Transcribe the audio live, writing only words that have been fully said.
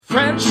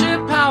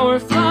Friendship power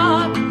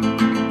flop.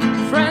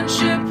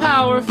 Friendship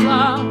power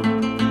flop.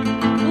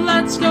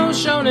 Let's go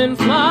shonen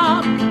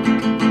flop.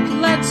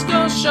 Let's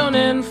go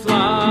shonen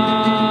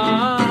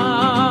flop.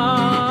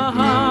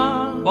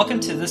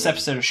 Welcome to this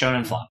episode of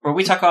Shonen Flop, where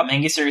we talk about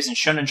manga series and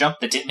Shonen Jump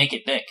that didn't make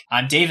it big.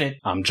 I'm David.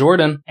 I'm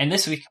Jordan. And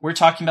this week, we're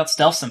talking about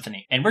Stealth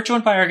Symphony. And we're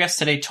joined by our guest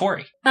today,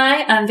 Tori.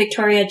 Hi, I'm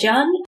Victoria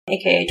Jun,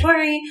 aka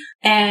Tori,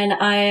 and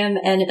I am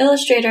an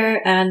illustrator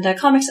and a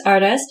comics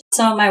artist.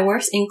 Some of my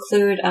works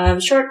include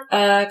short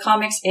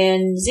comics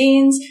in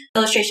zines,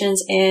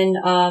 illustrations in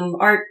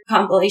art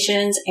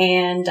compilations,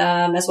 and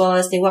as well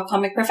as the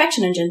webcomic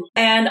Perfection Engine.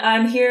 And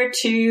I'm here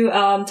to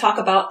talk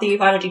about the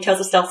final details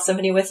of Stealth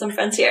Symphony with some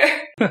friends here.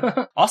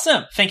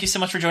 Awesome. Thank you so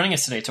much for joining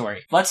us today,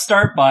 Tori. Let's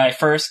start by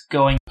first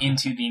going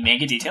into the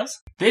manga details.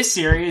 This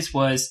series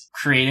was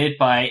created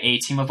by a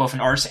team of both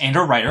an artist and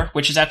a writer,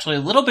 which is actually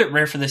a little bit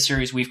rare for this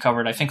series we've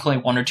covered. I think only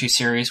one or two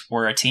series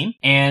were a team.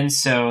 And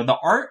so the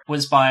art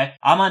was by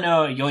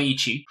Amano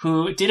Yoichi,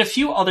 who did a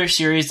few other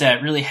series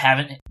that really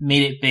haven't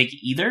made it big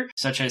either,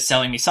 such as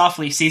Selling Me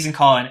Softly, Season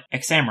Call, and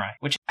X Samurai,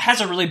 which has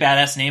a really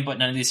badass name, but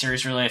none of these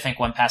series really, I think,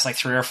 went past like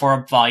 3 or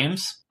 4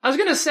 volumes. I was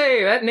gonna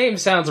say, that name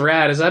sounds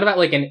rad. Is that about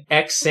like an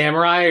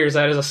ex-samurai, or is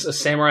that a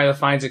samurai that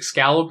finds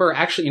Excalibur?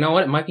 Actually, you know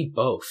what? It might be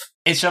both.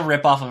 It's a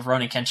ripoff of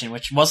Ronin Kenshin,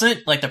 which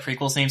wasn't like the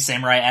prequel's name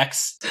Samurai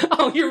X.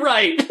 Oh, you're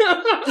right.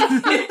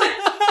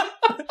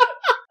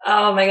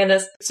 Oh my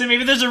goodness. So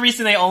maybe there's a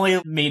reason they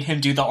only made him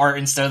do the art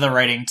instead of the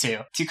writing too.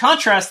 To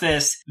contrast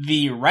this,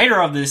 the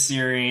writer of this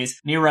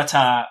series,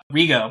 Nirata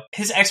Rigo,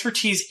 his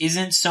expertise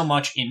isn't so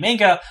much in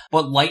manga,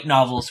 but light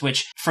novels,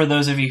 which for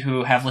those of you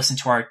who have listened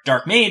to our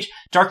Dark Mage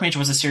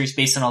was a series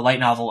based on a light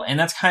novel, and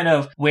that's kind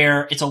of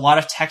where it's a lot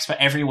of text, but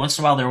every once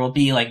in a while there will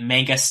be like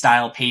manga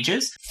style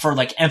pages for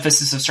like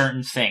emphasis of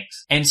certain things.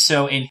 And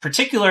so in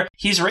particular,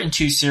 he's written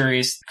 2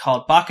 series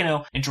called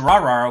Baccano and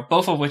Durararo,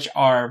 both of which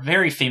are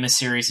very famous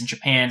series in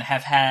Japan,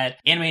 have had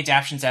anime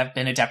adaptations that have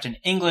been adapted in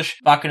English.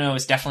 Baccano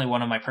is definitely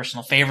one of my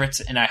personal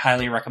favorites, and I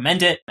highly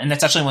recommend it. And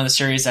that's actually one of the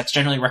series that's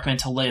generally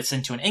recommended to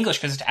listen to in English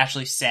because it's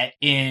actually set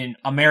in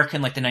America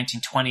in like the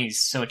 1920s,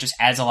 so it just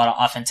adds a lot of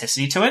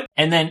authenticity to it.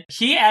 And then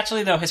he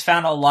actually, though, has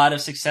found a lot of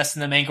success in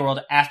the manga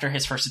world after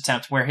his first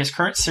attempt, where his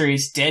current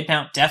series, Dead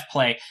Mount Death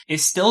Play,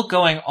 is still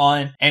going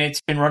on, and it's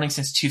been running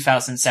since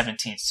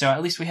 2017. So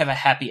at least we have a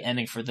happy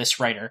ending for this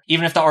writer,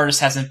 even if the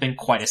artist hasn't been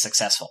quite as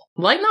successful.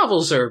 Light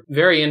novels are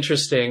very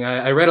interesting.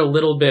 I read a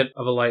little bit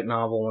of a light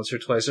novel once or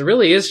twice. It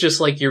really is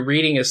just like you're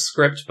reading a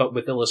script, but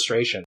with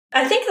illustration.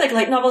 I think like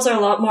light novels are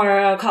a lot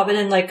more common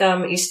in like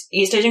East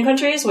Asian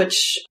countries,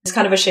 which is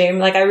kind of a shame.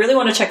 Like I really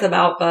want to check them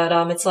out, but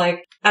it's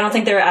like I don't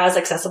think they're as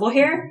accessible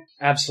here.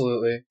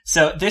 Absolutely.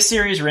 So this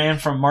series ran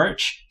from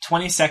March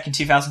 22nd,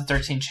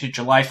 2013 to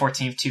July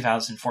 14th,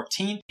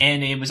 2014,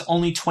 and it was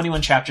only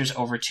 21 chapters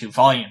over 2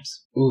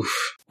 volumes. Oof.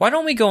 Why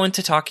don't we go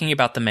into talking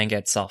about the manga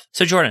itself?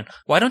 So Jordan,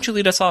 why don't you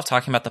lead us off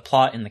talking about the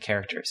plot and the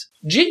characters?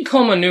 Jig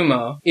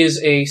Komanuma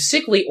is a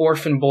sickly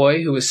orphan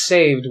boy who is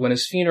saved when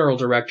his funeral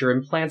director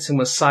implants him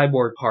with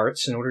cyborg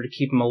parts in order to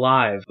keep him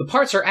alive. The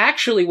parts are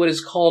actually what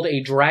is called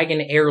a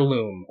dragon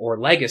heirloom, or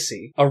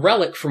legacy, a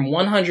relic from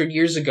 100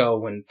 years ago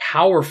when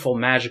powerful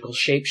magical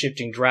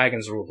shape-shifting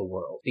dragons ruled the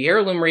world. The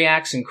heirloom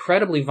reacts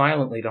incredibly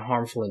violently to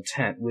harmful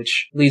intent,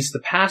 which leads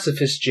the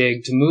pacifist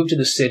Jig to move to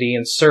the city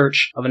in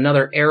search of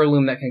another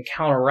heirloom that can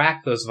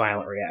counteract those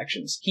violent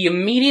reactions. He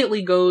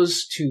immediately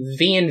goes to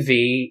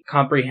V&V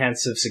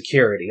Comprehensive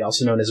Security,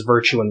 also known as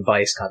Virtue and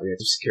Vice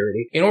Comprehensive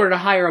Security, in order to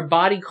hire a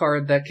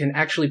bodyguard that can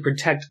actually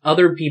protect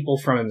other people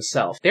from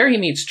himself. There he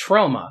meets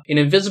Troma, an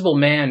invisible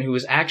man who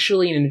is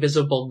actually an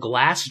invisible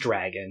glass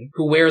dragon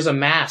who wears a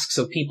mask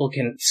so people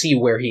can see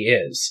where he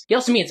is. He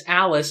also meets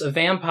Alice, a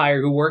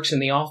vampire who works in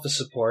the office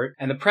support,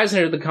 and the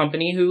president of the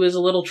company who is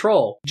a little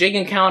troll. Jig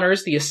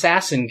encounters the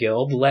Assassin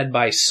Guild, led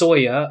by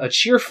Soya, a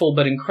cheerful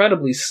but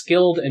incredibly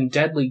skilled and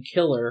deadly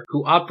killer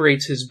who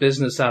operates his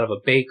business out of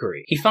a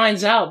bakery. He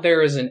finds out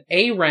there is an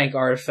A-rank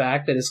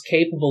artifact that is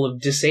capable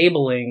of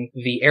disabling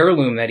the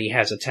heirloom that he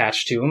has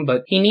attached to him,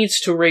 but he needs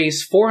to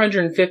raise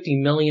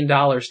 $450 million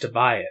to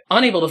buy it.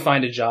 Unable to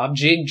find a job,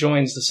 Jig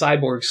joins the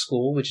cyborg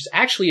school, which is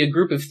actually a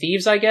group of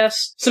thieves, I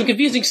guess. Some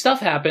confusing stuff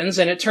happens,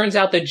 and it turns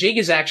out that Jig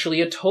is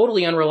actually a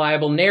totally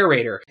unreliable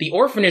narrator. The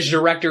orphanage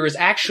director is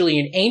actually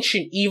an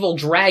ancient evil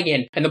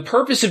dragon, and the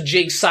purpose of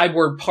Jig's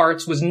cyborg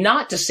parts was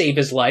not to save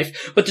his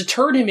life, but to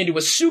turn him into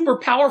a super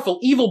powerful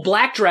evil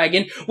black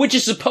dragon, which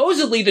is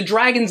supposedly the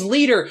dragon's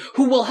leader,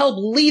 who will help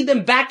lead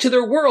them back to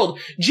their world.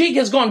 Jig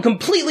has gone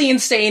completely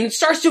insane and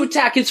starts to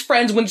attack his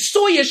friends when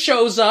Soya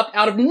shows up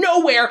out of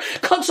nowhere,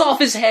 cuts off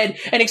his head,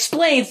 and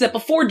explains that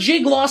before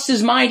Jig lost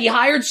his mind, he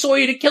hired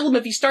Soya to kill him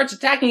if he starts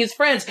attacking his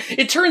friends.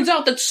 It turns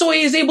out that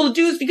Soya is able to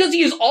do this because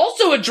he is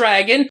also a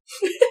dragon.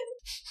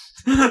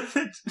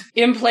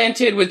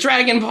 Implanted with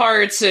dragon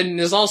parts and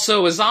is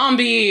also a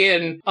zombie,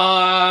 and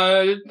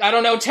I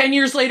don't know, 10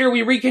 years later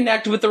we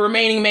reconnect with the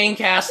remaining main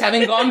cast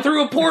having gone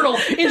through a portal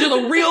into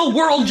the real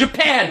world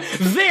Japan.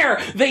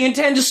 There, they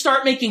intend to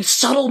start making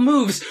subtle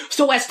moves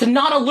so as to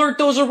not alert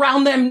those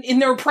around them in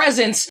their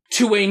presence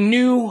to a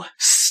new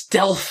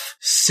Stealth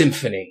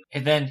Symphony.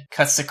 It then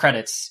cuts to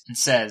credits and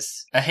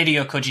says, a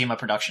Hideo Kojima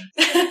production.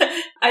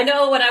 I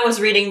know when I was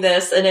reading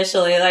this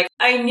initially, like,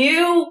 I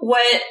knew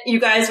what you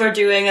guys were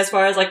doing as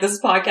far as, like,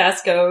 this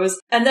podcast goes.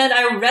 And then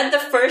I read the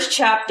first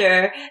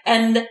chapter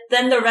and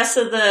then the rest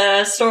of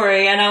the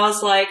story, and I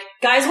was like,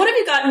 guys, what have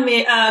you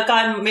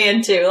gotten me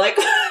into? Like,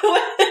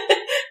 what?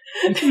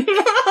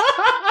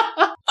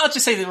 I'll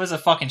just say there was a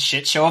fucking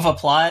shit show of a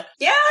plot.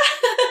 Yeah.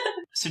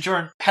 So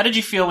Jordan, how did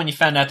you feel when you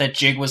found out that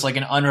Jig was like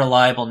an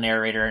unreliable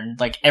narrator and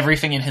like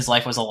everything in his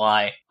life was a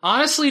lie?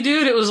 Honestly,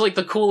 dude, it was like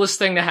the coolest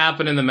thing to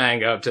happen in the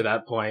manga up to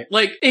that point.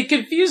 Like, it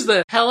confused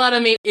the hell out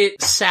of me.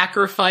 It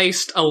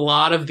sacrificed a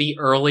lot of the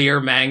earlier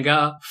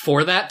manga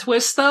for that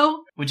twist,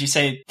 though. Would you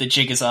say the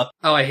jig is up?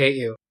 Oh, I hate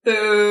you.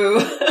 Boo.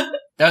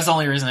 That was the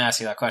only reason I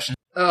asked you that question.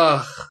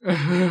 Ugh.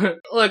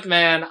 Look,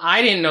 man,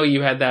 I didn't know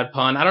you had that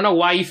pun. I don't know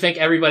why you think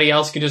everybody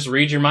else could just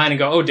read your mind and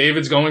go, oh,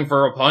 David's going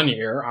for a pun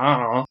here. I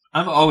don't know.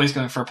 I'm always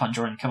going for a pun,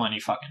 Jordan. Come on,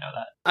 you fucking know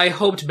that. I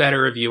hoped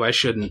better of you. I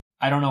shouldn't.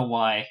 I don't know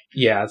why.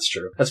 Yeah, that's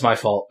true. That's my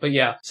fault. But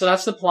yeah, so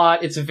that's the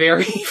plot. It's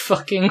very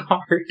fucking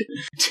hard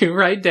to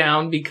write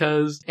down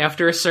because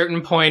after a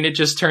certain point, it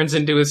just turns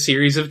into a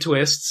series of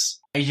twists.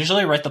 I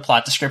usually write the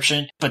plot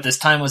description, but this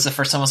time was the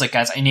first time I was like,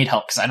 guys, I need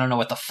help because I don't know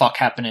what the fuck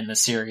happened in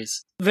this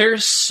series.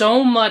 There's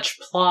so much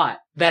plot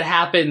that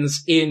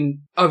happens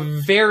in a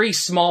very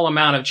small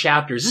amount of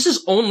chapters. This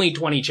is only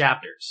 20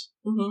 chapters.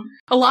 Mm-hmm.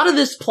 A lot of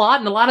this plot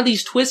and a lot of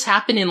these twists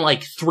happen in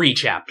like 3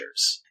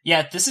 chapters.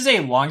 Yeah, this is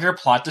a longer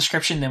plot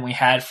description than we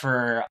had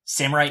for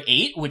Samurai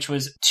 8, which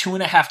was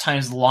 2.5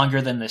 times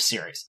longer than this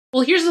series.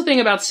 Well, here's the thing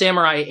about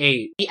Samurai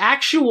 8. The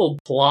actual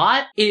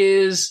plot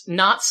is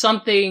not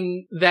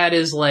something that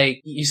is like,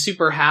 you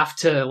super have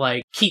to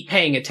like keep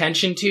paying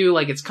attention to.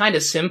 Like, it's kind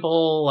of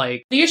simple.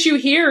 Like, the issue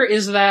here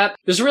is that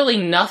there's really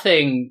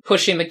nothing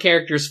pushing the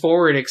characters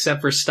forward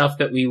except for stuff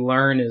that we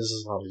learn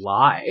is a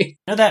lie. You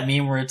know that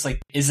meme where it's like,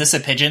 is this a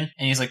pigeon?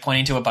 And he's like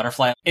pointing to a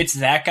butterfly. It's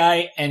that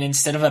guy, and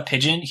instead of a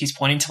pigeon, he's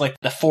pointing to like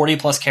the 40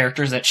 plus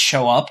characters that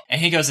show up,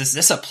 and he goes, is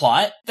this a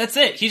plot? That's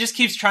it. He just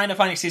keeps trying to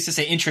find excuses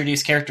to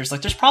introduce characters.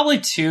 Like, there's probably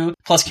 2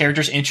 plus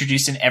characters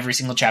introduced in every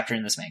single chapter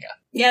in this manga.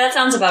 Yeah, that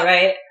sounds about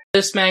right.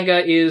 This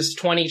manga is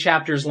 20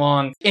 chapters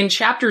long. In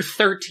chapter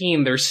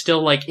 13, they're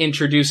still like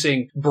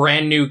introducing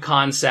brand new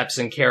concepts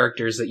and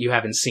characters that you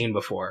haven't seen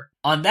before.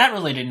 On that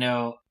related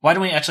note, why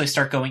don't we actually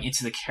start going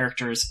into the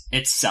characters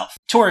itself?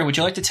 Tori, would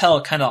you like to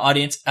tell kind of the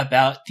audience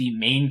about the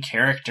main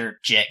character,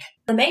 Jig?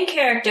 The main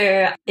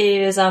character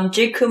is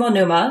Jig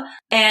Kumonuma,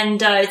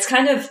 and it's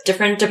kind of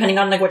different depending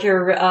on like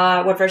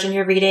what version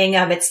you're reading.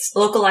 It's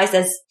localized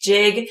as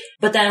Jig,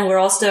 but then we're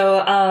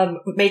also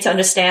made to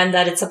understand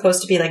that it's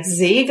supposed to be like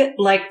Zieg,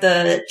 like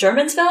the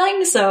German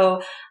spelling.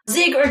 So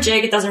Zieg or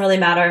Jig, it doesn't really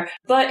matter.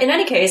 But in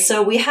any case,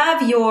 so we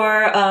have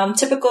your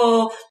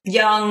typical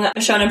young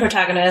shonen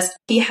protagonist.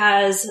 He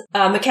has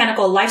a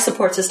mechanical life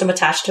support system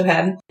attached to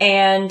him,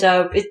 and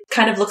it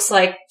kind of looks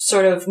like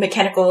sort of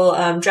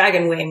mechanical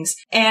dragon wings.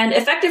 And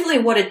effectively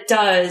what it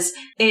does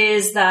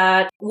is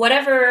that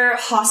whatever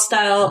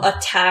hostile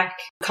attack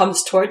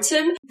comes towards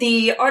him,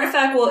 the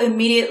artifact will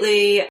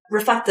immediately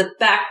reflect it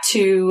back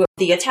to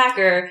the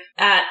attacker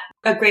at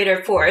a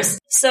greater force.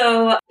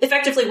 So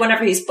effectively,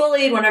 whenever he's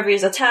bullied, whenever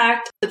he's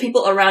attacked, the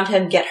people around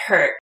him get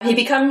hurt. He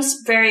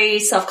becomes very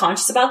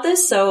self-conscious about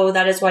this, so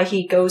that is why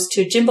he goes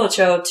to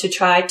Jinbocho to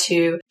try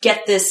to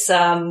get this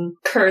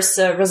curse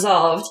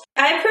resolved.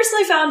 I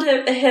personally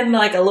found him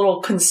like a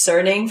little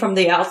concerning from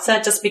the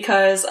outset, just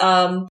because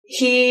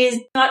he's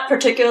not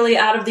particularly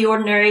out of the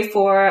ordinary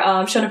for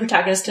shonen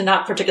protagonists to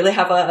not particularly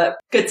have a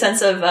good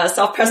sense of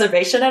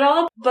self-preservation at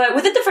all. But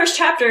within the first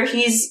chapter,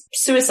 he's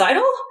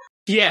suicidal.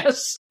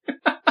 Yes.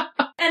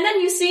 And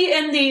then you see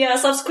in the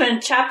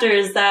subsequent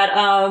chapters that,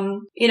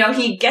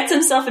 he gets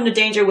himself into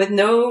danger with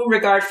no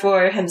regard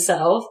for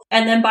himself.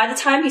 And then by the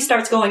time he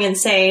starts going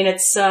insane,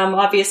 it's it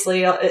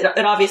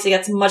obviously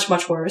gets much,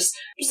 much worse.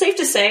 It's safe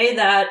to say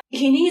that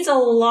he needs a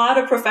lot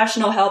of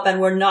professional help, and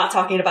we're not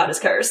talking about his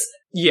curse.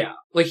 Yeah,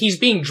 like he's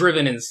being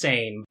driven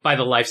insane by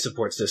the life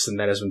support system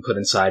that has been put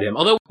inside him.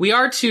 Although we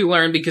are to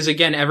learn, because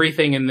again,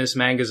 everything in this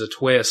manga is a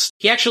twist.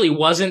 He actually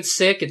wasn't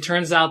sick. It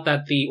turns out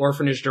that the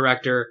orphanage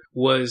director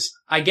was,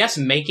 I guess,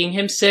 making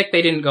him sick.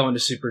 They didn't go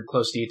into super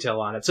close detail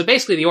on it. So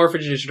basically the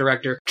orphanage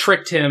director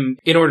tricked him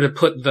in order to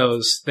put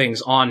those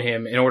things on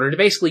him in order to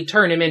basically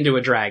turn him into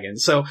a dragon.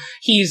 So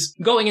he's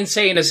going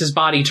insane as his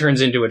body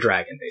turns into a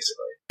dragon,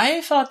 basically.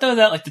 I thought, though,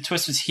 that, like, the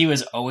twist was he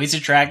was always a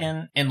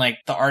dragon, and, like,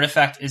 the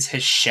artifact is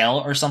his shell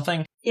or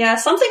something. Yeah,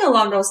 something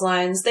along those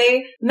lines.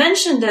 They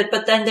mentioned it,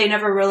 but then they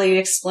never really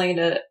explained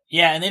it.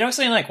 Yeah, and they don't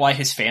explain like why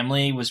his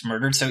family was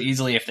murdered so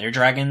easily if they're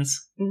dragons.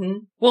 Mm-hmm.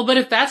 Well, but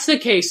if that's the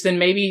case, then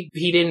maybe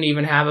he didn't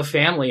even have a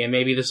family and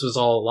maybe this was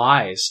all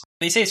lies.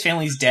 They say his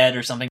family's dead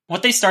or something.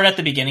 What they start at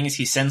the beginning is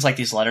he sends like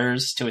these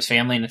letters to his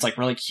family and it's like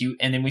really cute.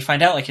 And then we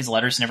find out like his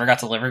letters never got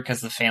delivered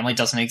because the family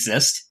doesn't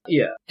exist.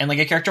 Yeah. And like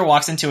a character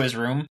walks into his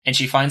room and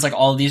she finds like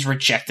all of these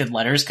rejected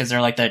letters because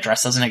they're like the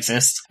address doesn't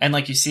exist. And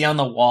like you see on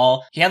the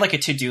wall, he had like a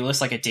to-do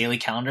list, like a daily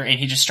calendar, and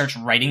he just starts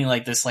writing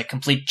like this like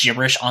complete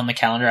gibberish on the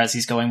calendar as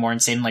he's going more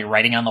insane, like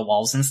writing on the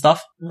walls and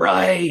stuff.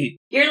 Right.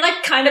 You're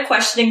like kind of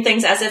questioning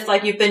things as if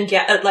like you've been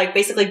like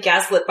basically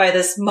gaslit by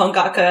this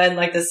mangaka and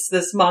like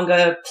this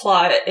manga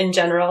plot in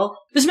general.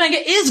 This manga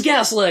is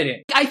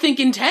gaslighting. I think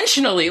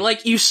intentionally.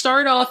 Like, you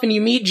start off and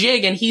you meet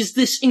Jig, and he's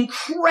this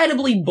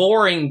incredibly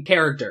boring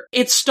character.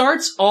 It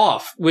starts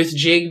off with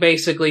Jig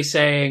basically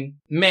saying,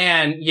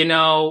 man, you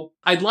know,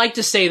 I'd like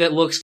to say that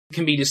looks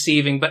can be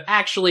deceiving, but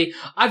actually,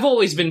 I've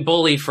always been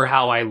bullied for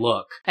how I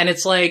look. And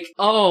it's like,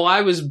 oh,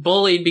 I was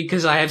bullied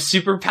because I have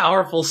super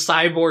powerful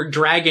cyborg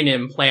dragon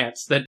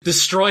implants that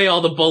destroy all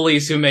the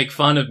bullies who make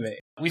fun of me.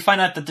 We find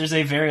out that there's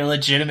a very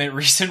legitimate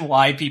reason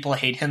why people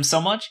hate him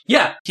so much.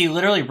 Yeah. He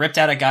literally ripped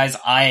out a guy's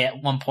eye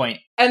at one point.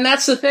 And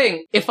that's the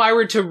thing. If I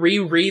were to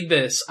reread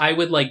this, I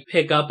would like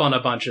pick up on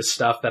a bunch of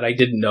stuff that I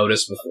didn't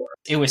notice before.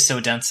 It was so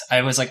dense.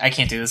 I was like, I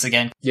can't do this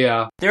again.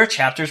 Yeah. There are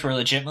chapters where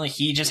legitimately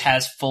he just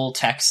has full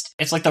text.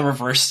 It's like the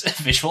reverse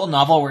visual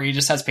novel where he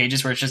just has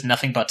pages where it's just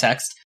nothing but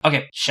text.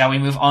 Okay, shall we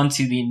move on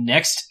to the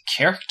next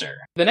character?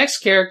 The next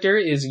character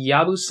is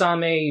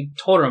Yabusame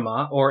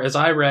Toruma, or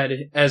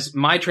as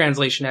my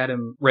translation had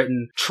him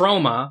written,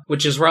 Troma,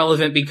 which is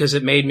relevant because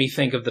it made me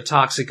think of the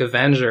Toxic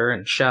Avenger,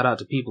 and shout out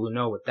to people who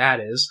know what that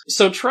is.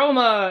 So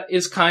Troma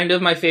is kind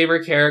of my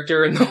favorite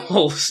character in the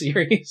whole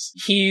series.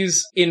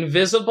 He's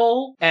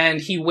invisible,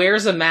 and he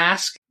wears a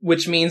mask,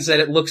 which means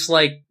that it looks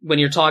like when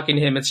you're talking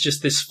to him, it's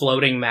just this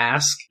floating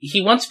mask.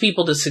 He wants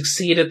people to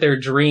succeed at their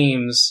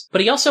dreams,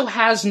 but he also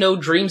has no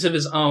dreams of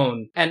his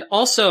own. And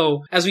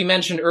also, as we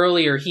mentioned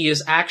earlier, he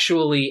is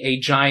actually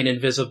a giant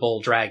invisible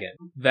dragon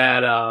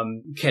that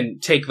can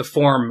take the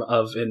form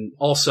of an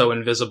also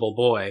invisible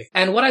boy.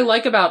 And what I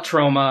like about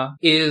Troma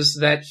is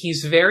that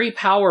he's very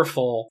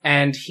powerful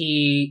and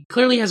he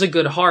clearly has a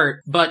good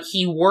heart, but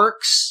he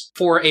works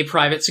for a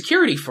private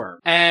security firm.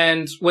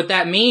 And what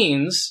that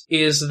means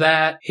is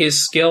that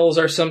his skills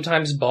are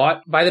sometimes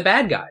bought by the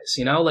bad guys,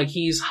 you know? Like,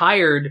 he's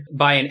hired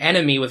by an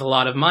enemy with a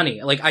lot of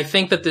money. Like, I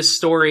think that this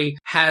story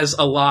has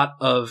a lot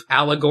of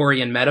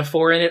allegory and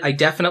metaphor in it. I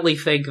definitely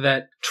think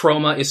that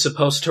Troma is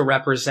supposed to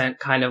represent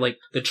kind of like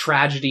the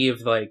tragedy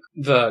of like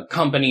the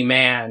company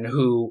man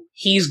who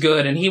he's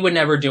good and he would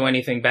never do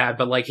anything bad,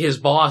 but like his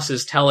boss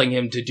is telling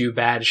him to do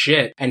bad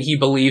shit and he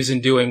believes in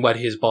doing what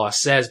his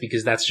boss says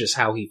because that's just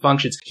how he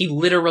functions. He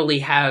literally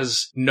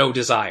has no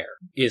desire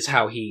is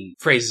how he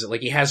phrases it.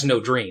 Like, he has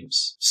no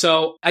dreams.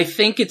 So I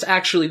think it's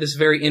actually this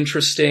very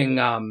interesting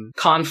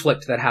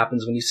conflict that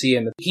happens when you see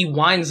him. He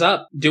winds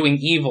up doing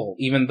evil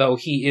even though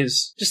he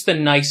is just the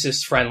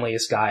nicest,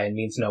 friendliest guy and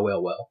means no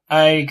ill will.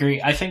 I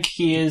agree. I think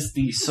he is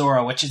the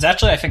Sora, which is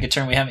actually, I think, a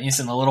term we haven't used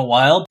in a little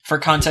while. For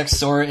context,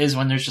 Sora is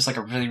when there's just like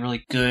a really,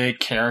 really good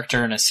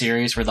character in a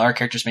series where the other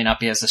characters may not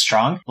be as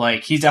strong.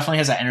 Like, he definitely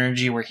has that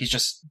energy where he's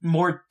just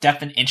more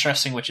depth and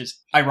interesting, which is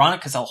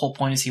ironic because the whole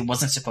point is he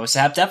wasn't supposed to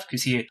have depth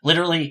because he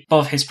literally,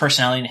 both his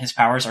personality and his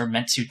powers are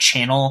meant to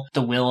channel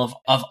the will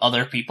of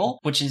other people,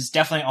 which is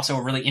definitely also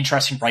a really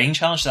interesting writing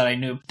challenge that I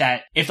knew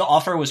that if the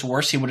author was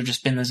worse, he would have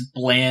just been this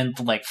bland,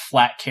 like,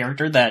 flat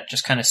character that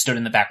just kind of stood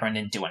in the background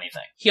and didn't do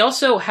anything. He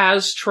also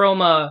has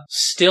Troma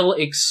still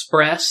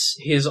express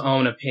his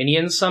own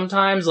opinions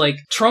sometimes. Like,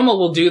 Troma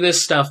will do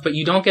this stuff, but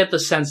you don't get the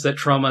sense that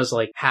Troma's,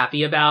 like,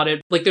 happy about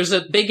it. Like, there's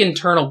a big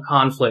internal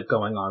conflict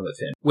going on with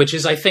him, which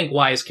is, I think,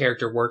 why his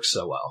character works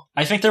so well.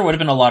 I think there would have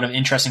been a lot of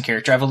interesting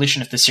character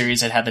evolution if the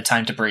series had had the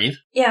time to breathe.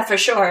 Yeah, for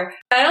sure.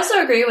 I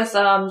also agree with,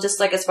 just,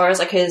 like, as far as,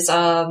 like, his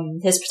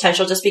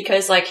potential, just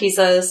because, like, he's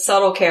a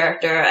subtle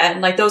character,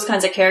 and, like, those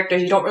kinds of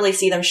characters, you don't really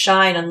see them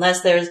shine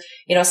unless there's,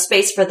 you know,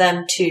 space for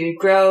them to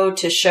grow,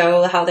 to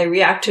show how they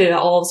react to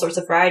all sorts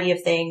of variety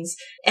of things.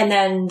 And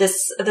then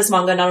this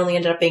manga not only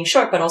ended up being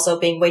short, but also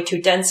being way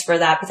too dense for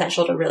that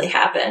potential to really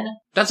happen.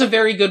 That's a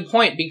very good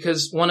point,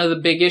 because one of the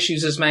big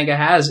issues this manga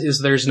has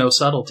is there's no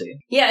subtlety.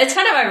 Yeah, it's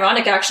kind of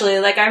ironic, actually.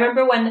 Like, I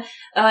remember when,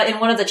 in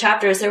one of the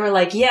chapters, they were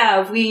like,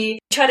 yeah, we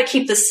try to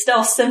keep this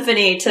stealth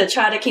symphony to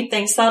try to keep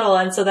things subtle,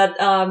 and so that,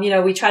 you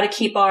know, we try to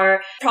keep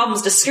our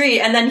problems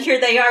discreet, and then here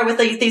they are with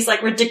these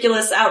like,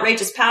 ridiculous,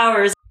 outrageous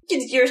powers.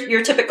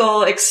 Your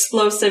typical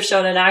explosive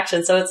shonen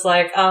action, so it's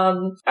like,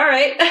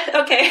 alright,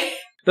 okay.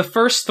 The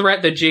first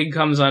threat that Jig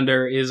comes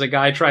under is a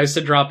guy tries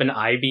to drop an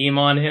I-beam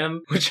on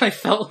him, which I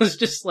felt was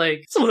just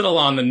like, it's a little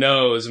on the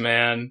nose,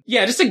 man.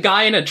 Yeah, just a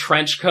guy in a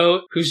trench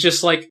coat who's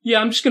just like, yeah,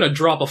 I'm just gonna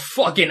drop a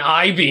fucking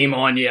I-beam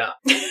on ya.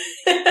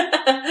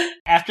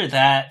 After after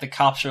that, the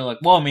cops are like,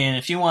 whoa, man,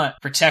 if you want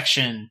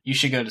protection, you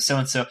should go to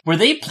so-and-so. Were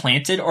they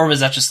planted, or was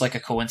that just like a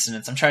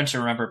coincidence? I'm trying to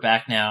remember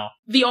back now.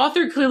 The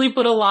author clearly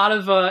put a lot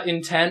of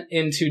intent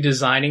into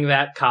designing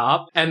that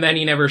cop, and then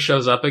he never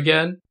shows up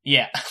again.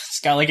 Yeah,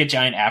 he's got like a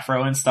giant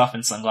afro and stuff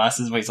and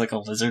sunglasses, but he's like a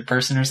lizard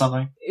person or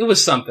something. It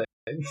was something.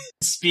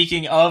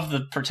 Speaking of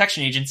the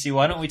protection agency,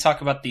 why don't we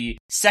talk about the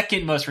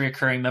second most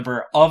reoccurring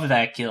member of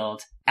that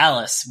guild,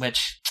 Alice,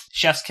 which...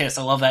 Chef's kiss.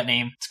 I love that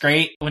name. It's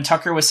great. When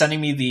Tucker was sending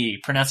me the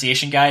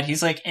pronunciation guide,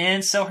 he's like,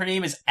 and so her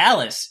name is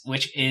Alice,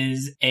 which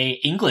is a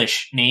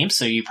English name,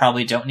 so you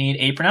probably don't need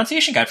a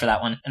pronunciation guide for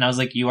that one. And I was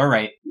like, you are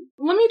right.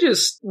 Let me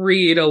just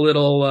read a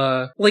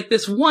little,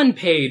 this one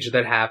page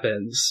that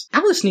happens.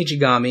 Alice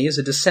Nijigami is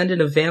a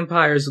descendant of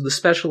vampires with a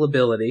special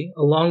ability.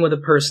 Along with a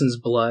person's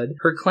blood,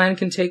 her clan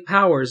can take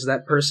powers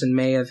that person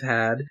may have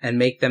had and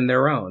make them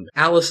their own.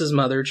 Alice's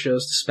mother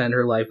chose to spend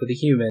her life with a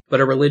human,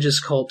 but a religious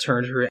cult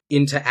turned her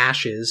into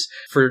ashes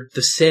for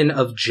the sin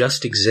of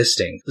just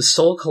existing. The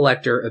soul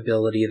collector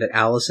ability that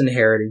Alice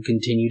inherited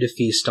continued to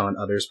feast on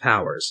others'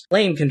 powers.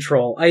 Flame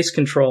control, ice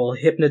control,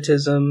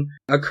 hypnotism,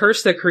 a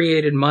curse that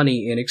created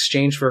money in exchange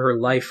for her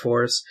life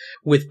force.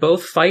 With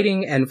both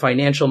fighting and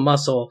financial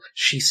muscle,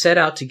 she set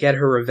out to get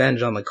her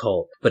revenge on the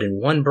cult. But in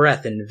one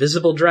breath, an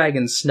invisible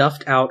dragon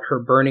snuffed out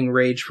her burning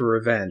rage for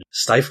revenge.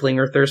 Stifling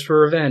her thirst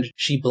for revenge,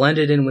 she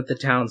blended in with the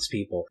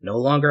townspeople. No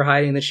longer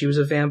hiding that she was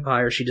a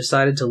vampire, she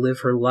decided to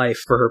live her life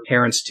for her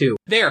parents too.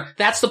 There,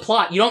 that's the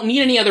plot. You don't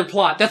need any other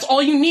plot. That's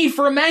all you need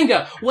for a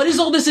manga. What is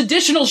all this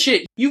additional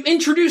shit? You've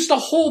introduced a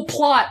whole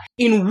plot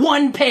in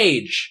one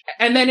page,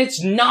 and then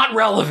it's not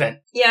relevant.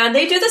 Yeah, and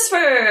they do this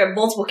for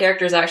multiple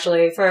characters,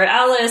 actually. For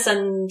Alice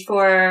and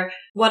for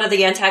one of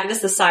the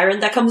antagonists, the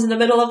siren that comes in the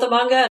middle of the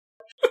manga.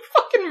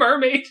 Fucking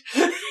mermaid.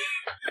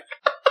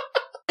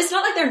 It's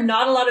not like they're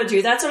not allowed to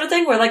do that sort of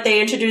thing, where like they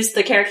introduce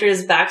the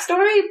character's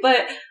backstory,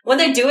 but when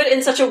they do it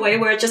in such a way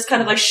where it's just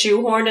kind of like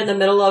shoehorned in the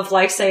middle of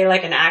like, say,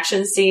 like an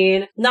action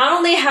scene, not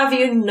only have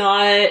you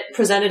not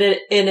presented it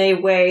in a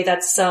way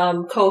that's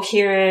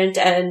coherent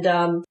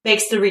and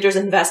makes the readers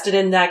invested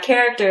in that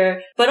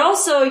character, but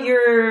also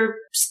you're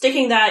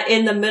sticking that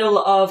in the middle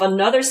of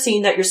another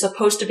scene that you're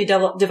supposed to be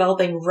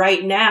developing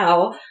right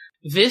now.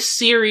 This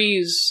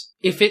series,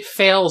 if it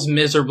fails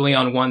miserably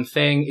on one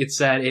thing, it's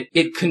that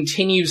it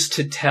continues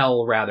to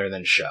tell rather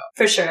than show.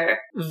 For sure.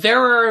 There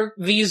are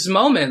these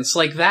moments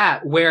like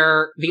that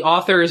where the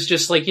author is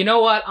just like, you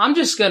know what? I'm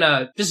just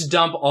gonna just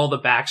dump all the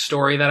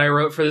backstory that I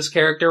wrote for this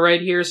character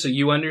right here so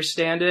you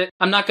understand it.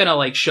 I'm not gonna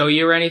like show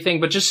you or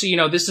anything, but just so you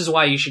know, this is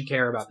why you should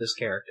care about this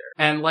character.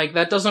 And like,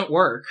 that doesn't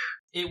work.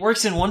 It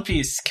works in One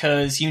Piece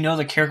because you know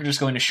the character's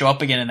going to show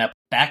up again and that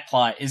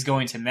backplot is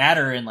going to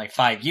matter in like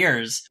 5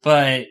 years,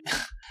 but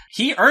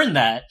he earned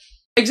that.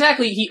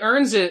 Exactly, he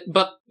earns it,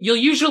 but you'll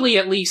usually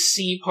at least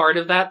see part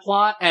of that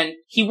plot, and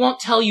he won't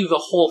tell you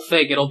the whole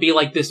thing. It'll be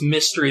like this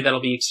mystery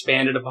that'll be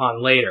expanded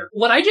upon later.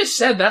 What I just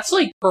said, that's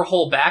like her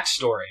whole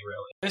backstory,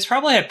 really. There's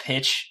probably a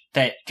pitch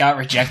that got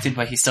rejected,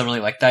 but he still really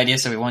liked the idea,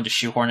 so we wanted to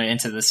shoehorn it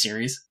into this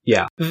series.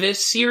 Yeah.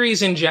 This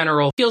series in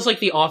general feels like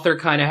the author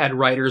kind of had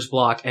writer's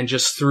block and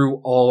just threw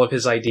all of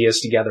his ideas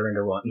together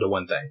into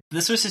one thing.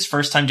 This was his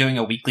first time doing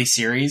a weekly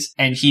series,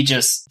 and he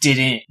just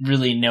didn't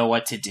really know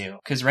what to do.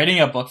 Because writing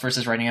a book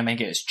versus writing a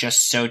manga is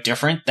just so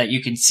different that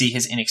you can see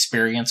his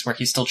inexperience where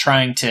he's still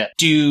trying to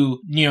do,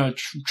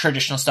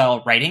 traditional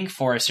style writing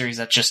for a series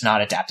that's just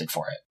not adapted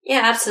for it.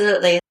 Yeah,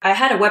 absolutely. I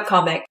had a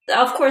webcomic.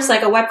 Of course,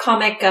 like a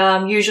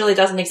webcomic usually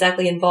doesn't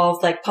exactly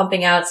involve like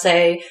pumping out,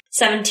 say,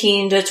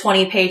 17 to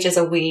 20 pages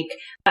a week.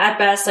 At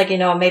best, like,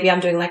 maybe I'm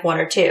doing like 1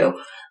 or 2.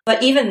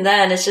 But even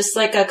then, it's just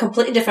like a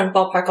completely different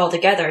ballpark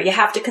altogether. You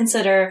have to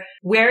consider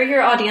where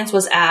your audience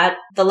was at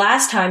the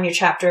last time your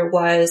chapter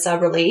was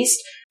released,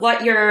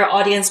 what your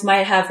audience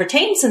might have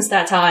retained since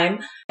that time,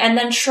 and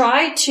then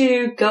try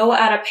to go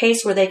at a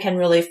pace where they can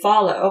really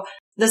follow.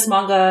 This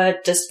manga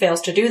just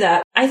fails to do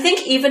that. I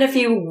think even if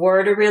you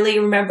were to really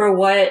remember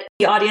what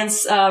the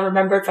audience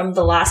remembered from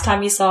the last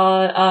time you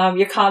saw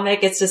your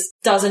comic, it just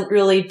doesn't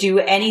really do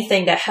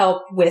anything to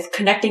help with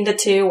connecting the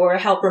two or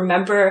help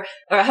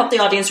the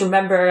audience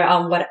remember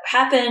what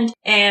happened.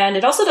 And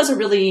it also doesn't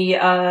really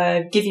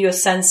give you a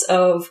sense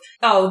of,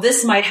 oh,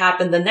 this might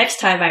happen the next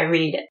time I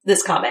read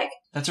this comic.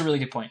 That's a really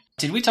good point.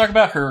 Did we talk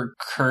about her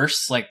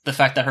curse, like the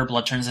fact that her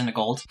blood turns into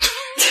gold?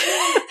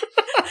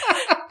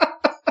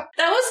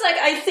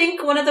 I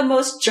think one of the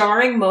most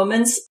jarring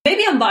moments,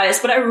 maybe I'm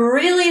biased, but I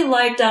really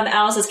liked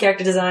Alice's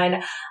character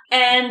design.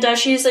 And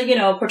she's,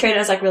 portrayed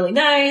as like really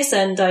nice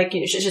and like,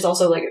 she's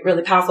also like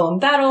really powerful in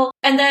battle.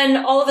 And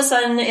then all of a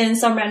sudden in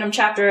some random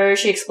chapter,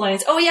 she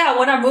explains, oh yeah,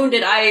 when I'm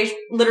wounded, I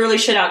literally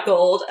shit out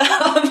gold.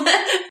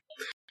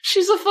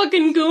 She's a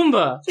fucking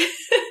Goomba.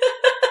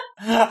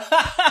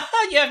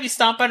 Yeah, if you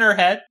stomp on her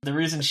head. The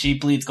reason she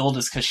bleeds gold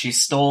is because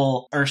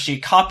she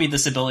copied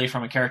this ability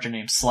from a character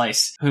named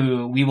Slice,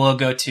 who we will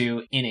go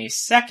to in a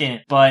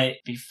second. But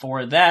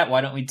before that,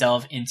 why don't we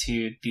delve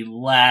into the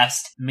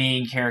last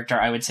main character,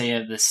 I would say,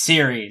 of the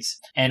series.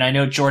 And I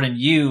know, Jordan,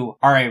 you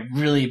are a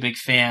really big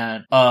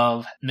fan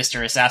of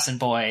Mr. Assassin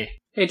Boy.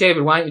 Hey,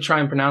 David, why don't you try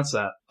and pronounce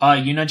that?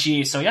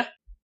 Yunoji Soya?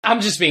 I'm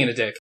just being a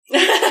dick.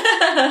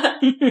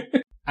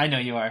 I know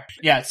you are.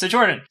 Yeah, so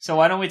Jordan, so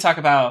why don't we talk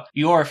about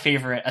your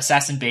favorite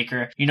assassin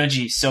baker,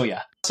 Yunoji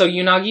Soya? So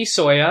Unagi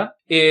Soya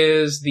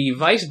is the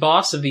vice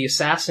boss of the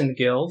Assassin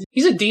Guild.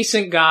 He's a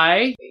decent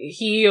guy.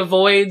 He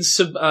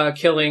avoids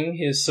killing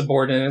his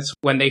subordinates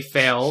when they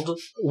failed,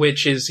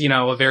 which is,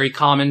 a very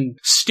common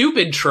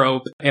stupid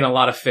trope in a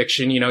lot of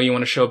fiction. You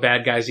want to show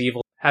bad guys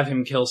evil, have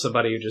him kill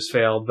somebody who just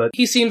failed. But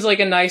he seems like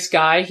a nice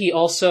guy. He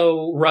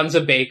also runs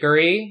a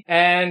bakery,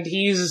 and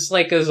he's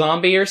like a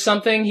zombie or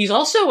something. He's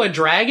also a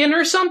dragon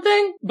or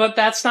something, but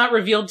that's not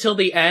revealed till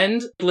the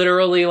end,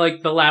 literally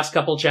like the last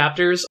couple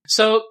chapters.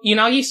 So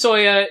Unagi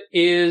Soya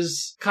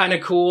is kind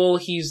of cool.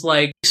 He's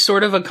like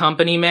sort of a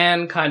company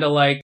man, kind of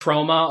like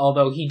Troma,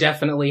 although he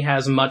definitely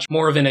has much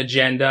more of an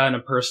agenda and a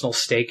personal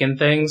stake in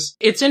things.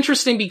 It's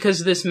interesting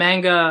because this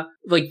manga,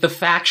 like the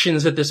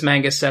factions that this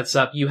manga sets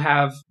up, you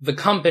have the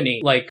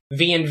company, like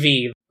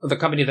V&V, the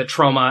company that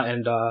Troma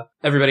and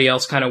everybody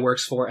else kind of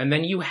works for, and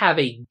then you have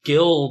a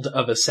guild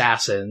of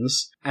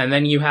assassins, and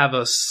then you have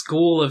a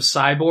school of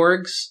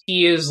cyborgs.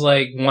 He is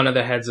like one of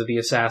the heads of the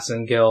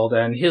assassin guild,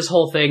 and his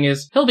whole thing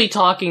is he'll be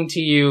talking to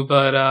you,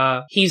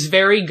 but he's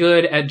very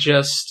good at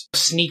just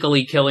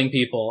sneakily killing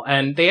people,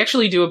 and they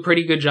actually do a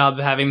pretty good job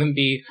of having them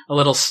be a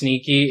little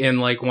sneaky in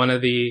like one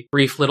of the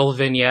brief little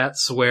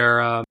vignettes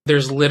where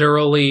there's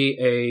literally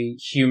a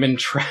human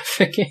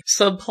trafficking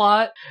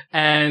subplot,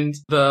 and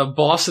the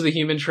boss of the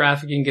human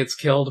trafficking gets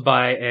killed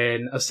by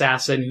an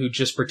assassin who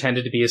just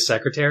pretended to be his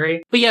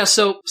secretary. But yeah,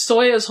 so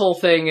Soya's whole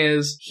thing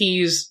is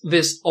he's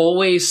this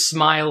always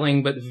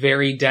smiling but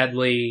very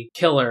deadly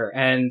killer,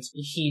 and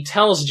he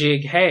tells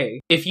Jig,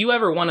 hey, if you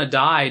ever want to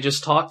die,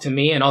 just talk to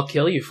me and I'll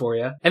kill you for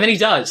you. And then he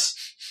does.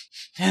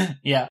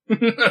 Yeah.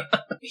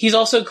 He's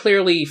also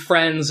clearly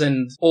friends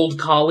and old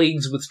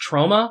colleagues with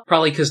Troma,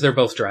 probably because they're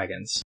both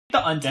dragons. The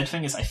undead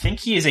thing is I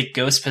think he is a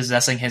ghost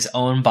possessing his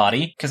own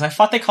body, because I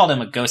thought they called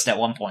him a ghost at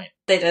one point.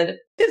 They did.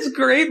 It's a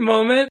great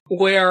moment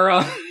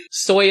where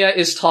Soya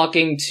is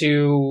talking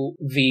to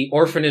the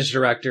orphanage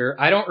director.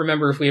 I don't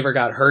remember if we ever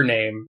got her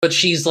name, but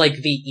she's like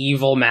the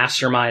evil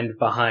mastermind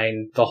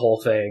behind the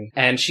whole thing.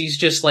 And she's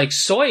just like,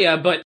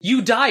 Soya, but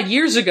you died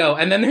years ago.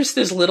 And then there's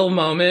this little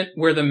moment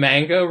where the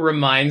manga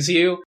reminds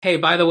you, hey,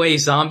 by the way,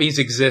 zombies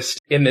exist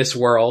in this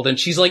world. And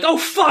she's like, oh,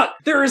 fuck,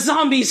 there are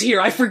zombies here.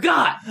 I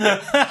forgot.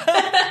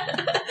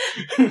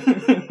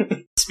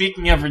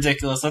 Speaking of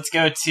ridiculous, let's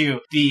go to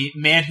the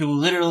man who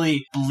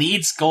literally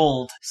bleeds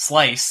gold,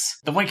 Slice.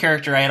 The one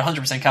character I had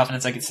 100%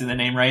 confidence I could see the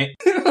name right.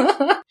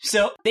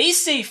 So they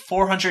say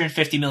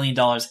 $450 million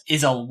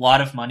is a lot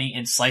of money,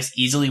 and Slice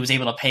easily was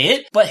able to pay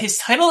it, but his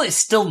title is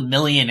still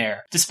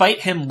millionaire,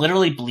 despite him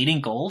literally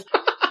bleeding gold.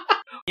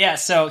 Yeah,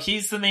 so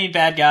he's the main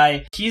bad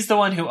guy. He's the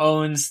one who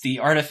owns the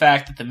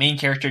artifact that the main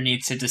character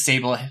needs to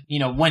disable.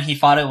 When he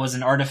thought it was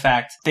an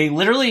artifact, they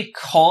literally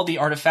call the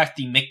artifact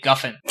the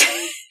MacGuffin.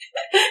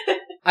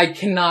 I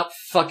cannot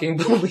fucking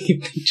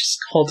believe they just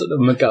called it a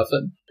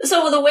MacGuffin.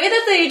 So the way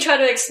that they try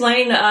to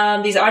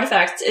explain these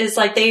artifacts is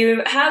like they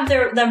have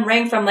them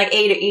ranked from like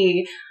A to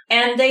E,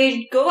 and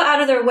they go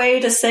out of their way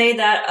to say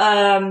that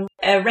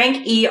a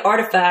rank E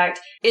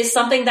artifact is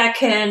something that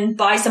can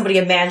buy somebody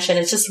a mansion.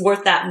 It's just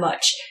worth that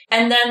much.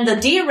 And then the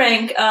D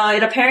rank,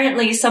 it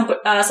apparently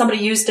somebody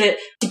used it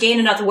to gain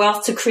enough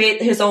wealth to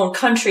create his own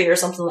country or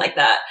something like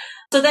that.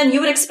 So then you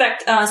would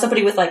expect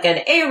somebody with like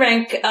an A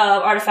rank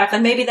artifact,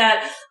 and maybe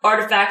that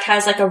artifact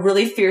has like a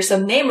really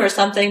fearsome name or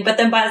something, but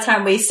then by the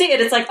time we see it,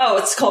 it's like, oh,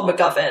 it's called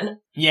MacGuffin.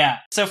 Yeah.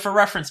 So for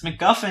reference,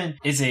 MacGuffin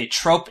is a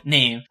trope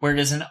name where it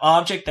is an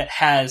object that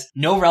has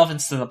no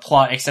relevance to the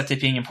plot except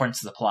it being important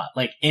to the plot.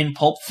 Like in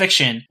Pulp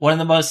Fiction, one of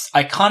the most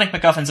iconic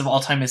MacGuffins of all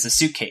time is the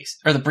suitcase,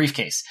 or the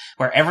briefcase,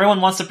 where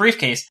everyone wants the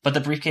briefcase, but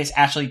the briefcase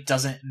actually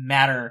doesn't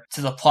matter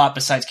to the plot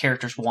besides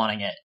characters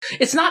wanting it.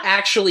 It's not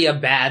actually a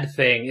bad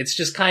thing. It's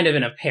just kind of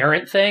an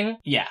apparent thing.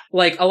 Yeah.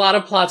 Like, a lot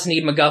of plots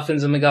need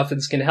MacGuffins, and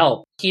MacGuffins can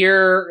help.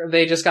 Here,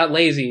 they just got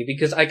lazy,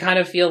 because I kind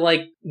of feel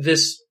like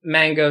this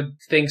manga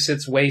thinks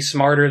it's way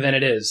smarter than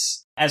it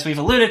is. As we've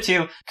alluded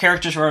to,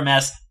 characters were a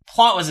mess,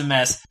 plot was a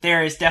mess.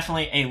 There is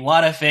definitely a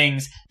lot of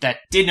things that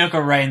did not go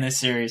right in this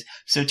series.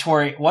 So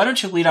Tori, why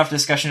don't you lead off the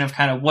discussion of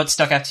kind of what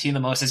stuck out to you the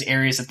most as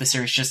areas that the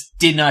series just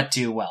did not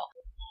do well?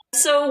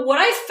 So what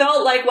I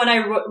felt like when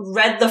I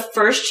read the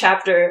first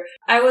chapter,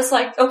 I was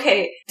like,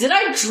 okay, did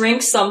I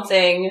drink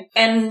something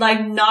and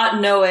like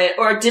not know it?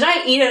 Or did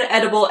I eat an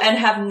edible and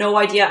have no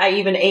idea I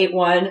even ate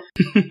one?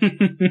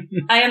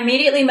 I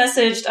immediately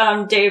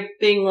messaged Dave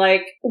being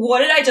like, what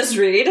did I just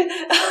read?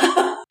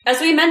 As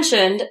we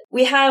mentioned,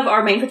 we have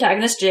our main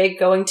protagonist, Jig,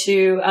 going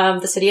to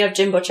the city of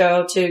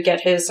Jinbocho to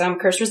get his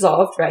curse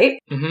resolved, right?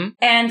 Mm-hmm.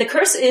 And the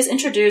curse is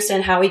introduced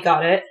and how he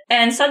got it.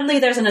 And suddenly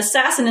there's an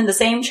assassin in the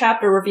same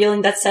chapter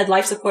revealing that said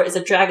life support is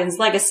a dragon's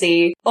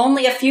legacy,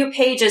 only a few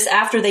pages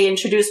after they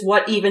introduce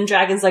what even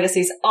dragon's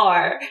legacies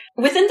are.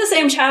 Within the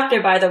same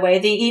chapter, by the way,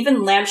 they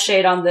even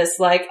lampshade on this,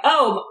 like,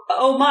 oh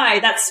my,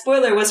 that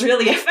spoiler was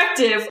really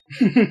effective.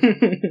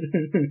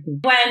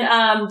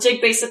 when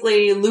Jig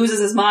basically loses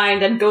his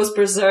mind and goes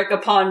berserk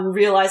upon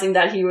realizing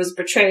that he was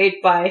betrayed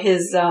by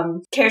his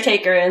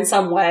caretaker in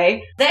some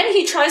way. Then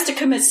he tries to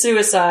commit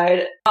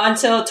suicide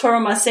until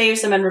Toroma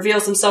saves him and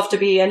reveals himself to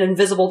be an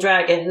invisible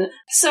dragon.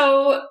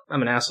 So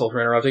I'm an asshole for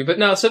interrupting, but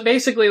no, so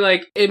basically,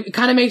 like, it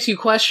kind of makes you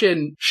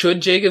question,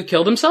 should Jig have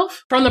killed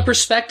himself? From the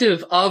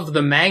perspective of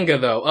the manga,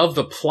 though, of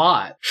the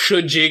plot,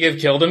 should Jig have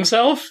killed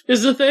himself,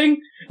 is the thing?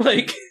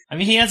 Like, I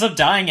mean, he ends up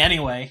dying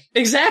anyway.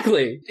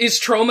 exactly. Is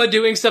Troma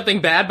doing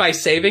something bad by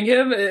saving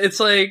him? It's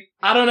like,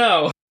 I don't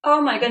know.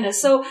 oh my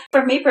goodness. So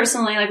for me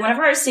personally, like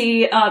whenever I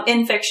see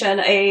in fiction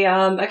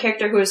a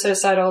character who is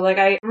suicidal, like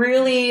I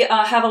really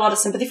have a lot of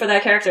sympathy for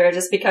that character,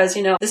 just because,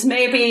 you know, this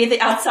may be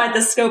outside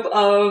the scope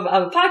of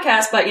a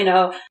podcast, but, you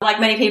know, like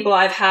many people,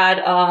 I've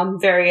had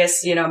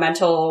various, you know,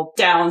 mental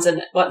downs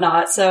and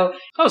whatnot. So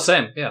Oh,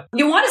 same, yeah.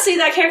 you want to see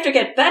that character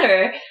get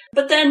better,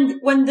 but then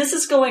when this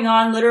is going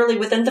on literally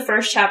within the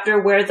first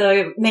chapter, where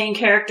the main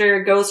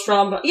character goes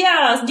from,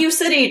 yeah, new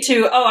city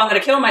to, oh, I'm going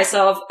to kill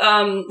myself,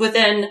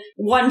 within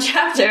one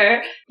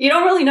chapter, you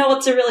don't really know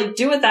what to really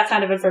do with that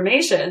kind of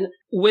information.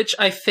 Which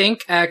I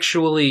think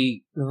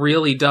actually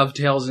really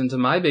dovetails into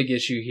my big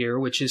issue here,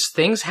 which is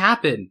things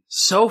happen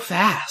so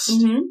fast.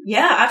 Mm-hmm.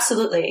 Yeah,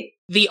 absolutely.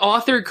 The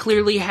author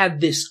clearly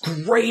had this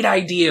great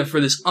idea for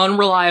this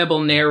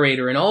unreliable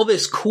narrator and all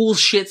this cool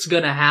shit's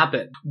gonna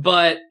happen,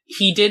 but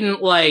he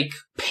didn't, like,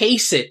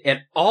 pace it at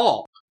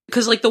all.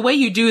 Because, like, the way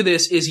you do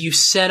this is you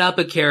set up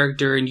a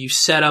character and you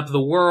set up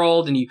the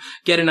world and you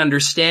get an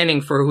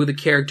understanding for who the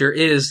character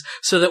is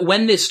so that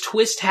when this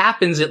twist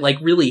happens, it, like,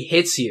 really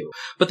hits you.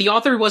 But the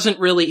author wasn't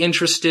really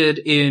interested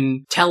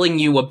in telling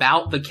you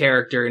about the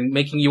character and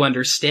making you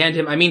understand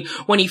him. I mean,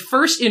 when he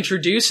first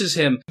introduces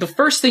him, the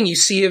first thing you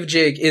see of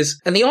Jig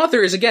is, and the author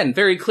is, again,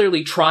 very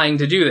clearly trying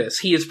to do this,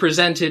 he is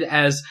presented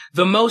as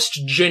the most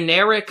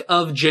generic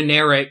of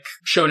generic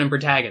shonen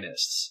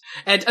protagonists.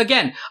 And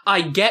again,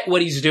 I get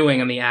what he's doing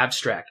in the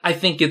abstract. I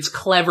think it's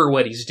clever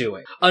what he's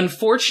doing.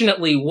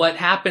 Unfortunately, what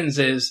happens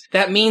is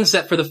that means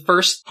that for the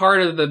first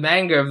part of the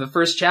manga, of the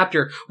first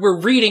chapter, we're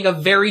reading a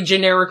very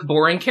generic,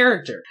 boring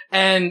character.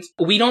 And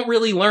we don't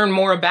really learn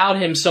more about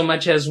him so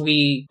much as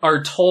we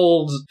are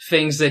told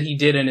things that he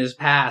did in his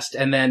past,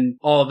 and then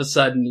all of a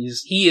sudden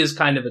he is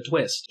kind of a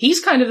twist. He's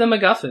kind of the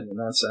MacGuffin in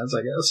that sense,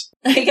 I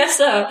guess. I guess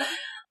so.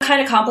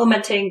 Kind of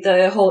complimenting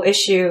the whole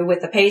issue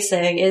with the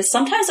pacing is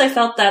sometimes I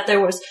felt that there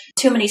was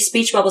too many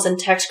speech bubbles and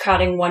text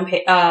crowding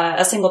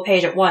a single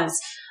page at once.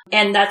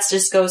 And that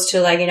just goes to,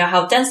 like, you know,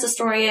 how dense the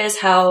story is,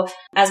 how,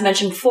 as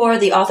mentioned before,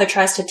 the author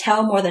tries to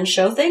tell more than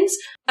show things.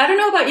 I don't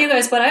know about you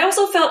guys, but I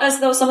also felt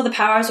as though some of the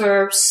powers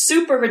were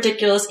super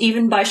ridiculous,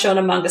 even by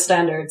shonen manga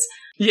standards.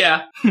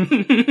 Yeah. Like,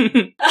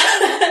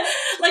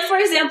 for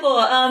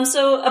example,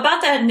 so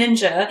about that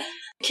ninja,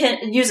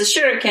 uses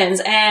shurikens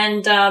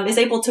and is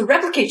able to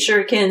replicate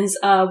shurikens,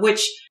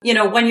 which, you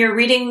know, when you're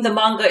reading the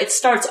manga, it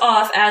starts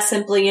off as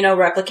simply, you know,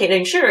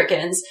 replicating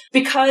shurikens.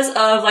 Because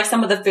of, like,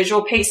 some of the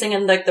visual pacing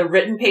and, like, the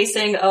written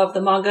pacing of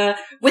the manga,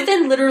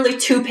 within literally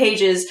 2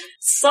 pages,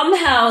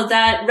 somehow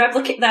that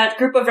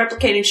group of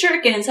replicating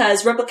shurikens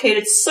has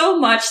replicated so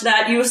much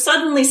that you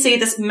suddenly see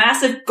this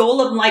massive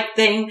golem-like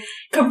thing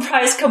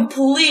comprised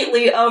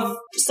completely of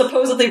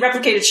supposedly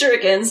replicated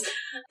shurikens.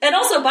 And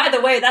also, by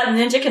the way, that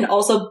ninja can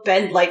also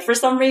bend light for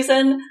some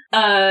reason,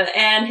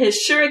 and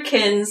his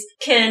shurikens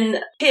can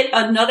hit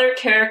another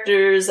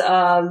character's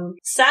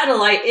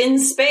satellite in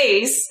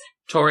space.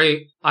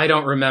 Tori, I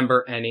don't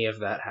remember any of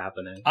that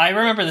happening. I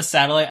remember the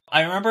satellite.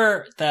 I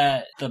remember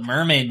that the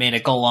mermaid made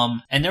a golem,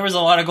 and there was a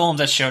lot of golems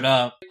that showed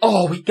up.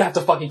 Oh, we got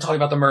to fucking talk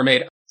about the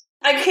mermaid.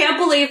 I can't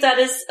believe that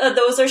is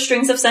those are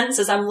strings of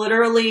sentences. I'm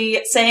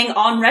literally saying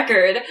on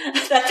record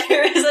that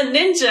there is a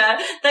ninja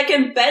that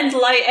can bend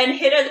light and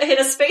hit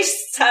a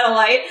space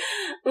satellite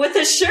with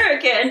a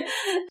shuriken,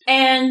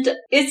 and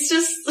it's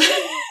just.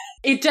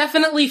 It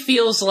definitely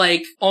feels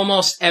like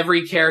almost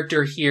every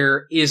character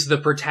here is the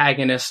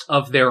protagonist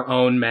of their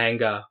own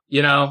manga,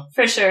 you know?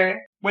 For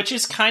sure. Which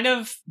is kind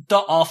of the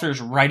author's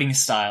writing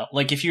style.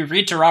 Like, if you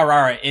read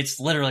Durarara,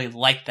 it's literally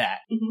like that.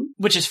 Mm-hmm.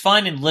 Which is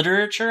fine in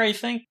literature, I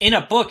think. In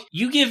a book,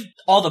 you give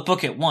all the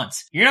book at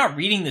once. You're not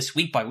reading this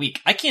week by week.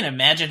 I can't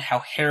imagine how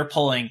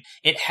hair-pulling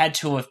it had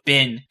to have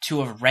been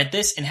to have read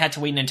this and had to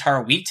wait an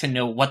entire week to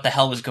know what the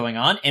hell was going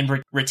on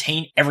and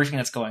retain everything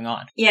that's going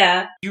on.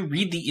 Yeah. You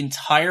read the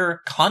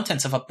entire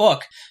contents of a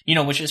book, you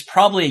know, which is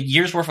probably a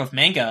year's worth of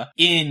manga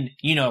in,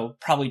 you know,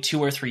 probably 2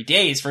 or 3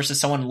 days versus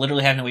someone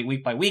literally having to wait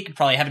week by week and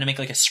probably having to make,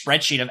 like, a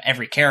spreadsheet of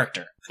every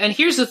character. And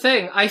here's the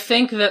thing. I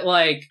think that,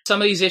 like,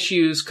 some of these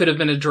issues could have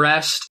been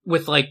addressed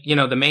with, like, you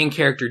know, the main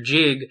character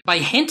Jig by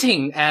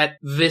hinting at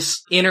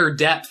this inner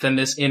depth and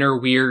this inner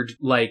weird,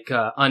 like,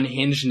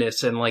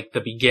 unhingedness in, like,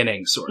 the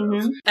beginning, sort of.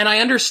 Mm-hmm. And I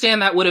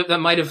understand that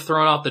might have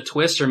thrown off the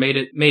twist or made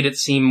it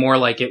seem more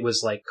like it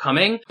was, like,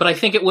 coming, but I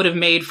think it would have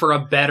made for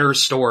a better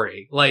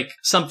story. Like,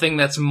 something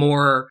that's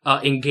more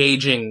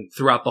engaging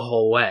throughout the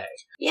whole way.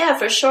 Yeah,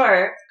 for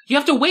sure. You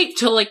have to wait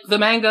till, like, the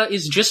manga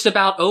is just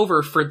about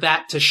over for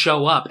that to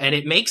show up, and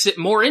it makes it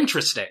more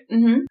interesting.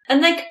 Mm-hmm.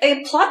 And, like,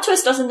 a plot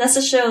twist doesn't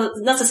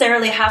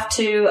necessarily have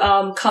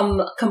to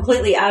come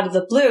completely out of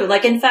the blue.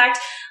 Like, in fact,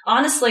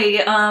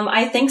 honestly,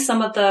 I think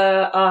some of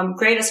the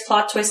greatest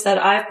plot twists that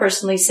I've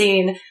personally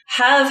seen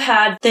have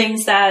had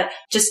things that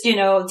just,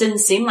 didn't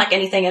seem like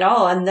anything at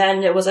all, and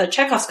then it was a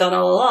Chekhov's gun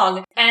all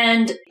along.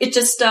 And it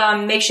just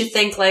makes you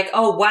think, like,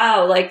 oh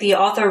wow, like, the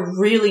author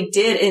really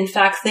did, in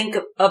fact, think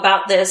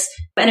about this.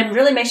 And it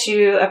really makes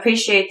you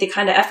appreciate the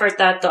kind of effort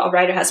that the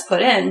writer has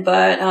put in,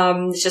 but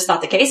it's just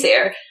not the case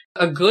here.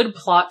 A good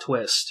plot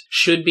twist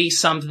should be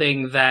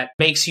something that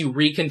makes you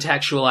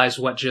recontextualize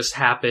what just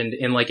happened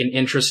in, like, an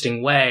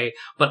interesting way,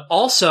 but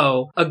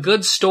also a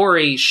good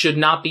story should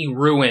not be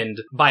ruined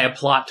by a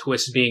plot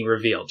twist being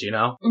revealed,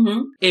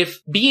 Mm-hmm. If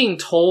being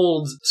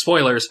told,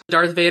 spoilers,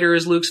 Darth Vader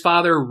is Luke's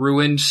father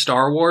ruined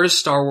Star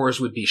Wars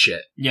would be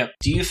shit. Yep.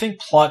 Do you think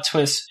plot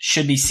twists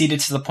should be seeded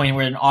to the point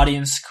where an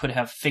audience could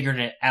have figured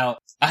it out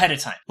ahead of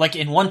time? Like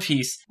in One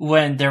Piece,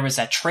 when there was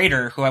that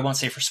traitor, who I won't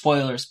say for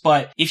spoilers,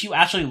 but if you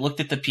actually looked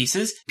at the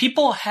pieces,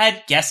 people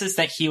had guesses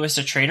that he was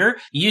a traitor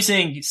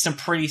using some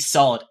pretty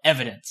solid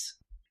evidence.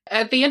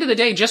 At the end of the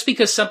day, just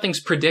because something's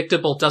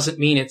predictable doesn't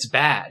mean it's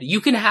bad.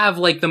 You can have,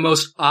 like, the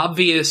most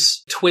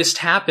obvious twist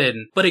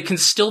happen, but it can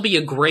still be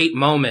a great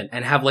moment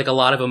and have, like, a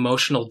lot of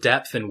emotional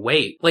depth and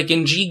weight. Like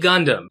in G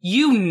Gundam,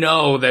 you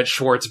know that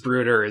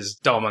Schwarzbruder is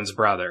Domon's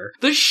brother.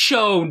 The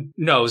show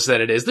knows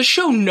that it is. The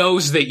show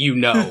knows that you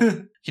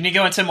know. Can you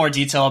go into more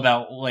detail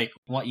about, like,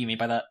 what you mean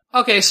by that?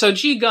 Okay, so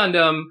G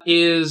Gundam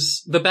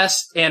is the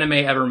best anime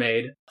ever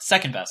made.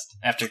 Second best,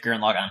 after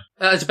Gurren Lagann.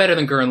 It's better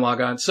than Gurren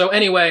Lagann. So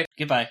anyway.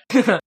 Goodbye.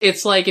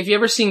 It's like, if you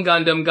ever seen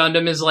Gundam,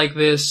 Gundam is like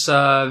this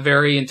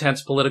very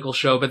intense political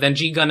show, but then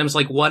G Gundam's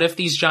like, what if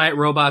these giant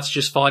robots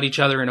just fought each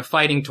other in a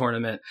fighting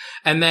tournament?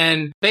 And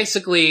then,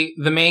 basically,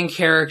 the main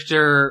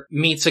character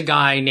meets a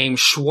guy named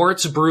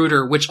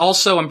Schwarzbruder, which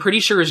also, I'm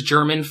pretty sure is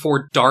German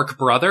for dark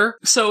brother.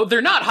 So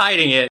they're not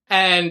hiding it.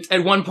 And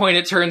at one point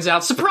it turns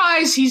out,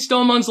 surprise, he's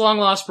Domon's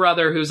long-lost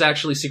brother, who's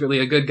actually secretly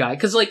a good guy.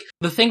 Cause, like,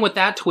 the thing with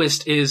that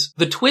twist is,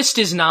 the twist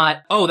is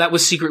not, oh, that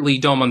was secretly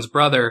Domon's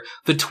brother.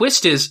 The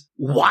twist is,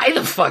 why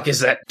the fuck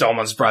is that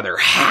Domon's brother?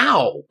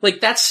 How?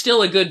 Like, that's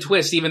still a good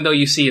twist, even though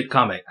you see it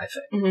coming, I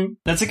think. Mm-hmm.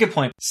 That's a good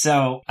point.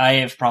 So, I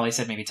have probably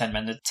said maybe 10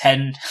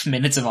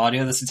 minutes of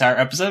audio this entire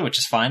episode, which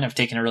is fine. I've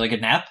taken a really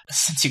good nap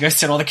since you guys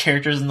said all the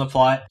characters in the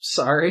plot.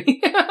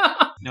 Sorry.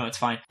 No, it's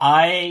fine.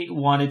 I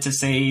wanted to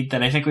say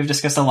that I think we've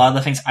discussed a lot of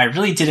the things I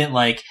really didn't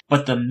like,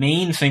 but the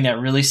main thing that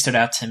really stood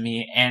out to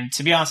me, and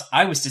to be honest,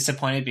 I was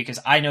disappointed because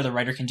I know the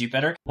writer can do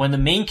better. When the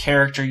main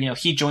character,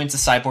 he joins the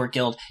Cyborg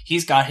Guild,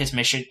 he's got his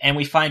mission, and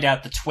we find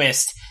out the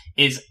twist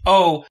is,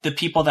 oh, the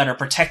people that are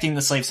protecting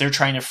the slaves they're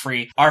trying to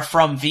free are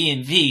from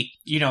V&V.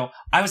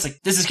 I was like,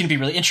 this is going to be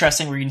really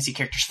interesting. We're going to see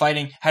characters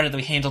fighting. How do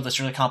they handle this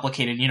really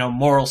complicated,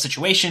 moral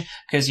situation?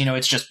 Because,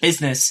 it's just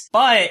business.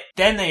 But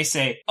then they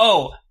say,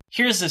 oh,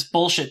 here's this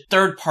bullshit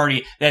third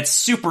party that's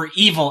super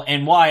evil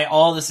and why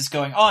all this is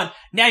going on.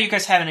 Now you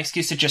guys have an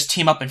excuse to just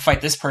team up and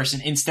fight this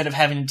person instead of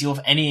having to deal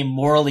with any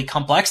morally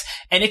complex.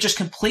 And it just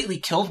completely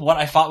killed what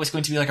I thought was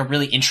going to be like a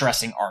really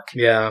interesting arc.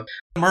 Yeah.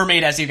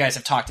 Mermaid, as you guys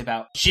have talked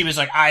about, she was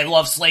like, I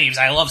love slaves.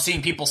 I love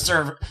seeing people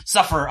suffer.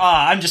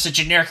 I'm just a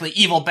generically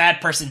evil bad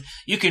person.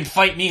 You can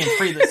fight me and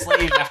free the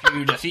slave after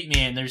you defeat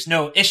me and there's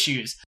no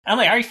issues. And I'm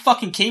like, are you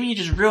fucking kidding me? You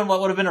just ruined what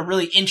would have been a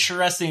really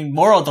interesting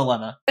moral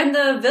dilemma. And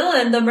the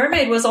villain, the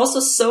mermaid, was also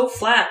so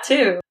flat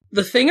too.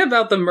 The thing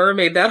about the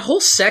mermaid, that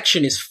whole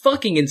section is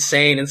fucking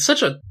insane and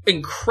such an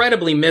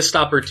incredibly missed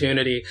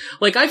opportunity.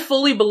 Like, I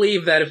fully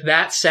believe that if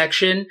that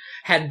section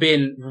had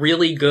been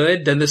really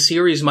good, then the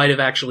series might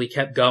have actually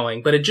kept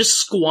going, but it just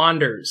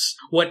squanders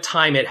what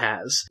time it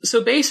has.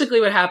 So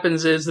basically what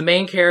happens is the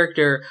main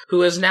character,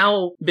 who has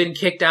now been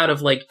kicked out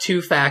of like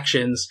 2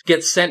 factions,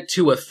 gets sent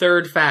to a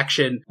 3rd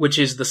faction, which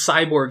is the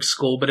Cyborg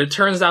School, but it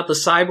turns out the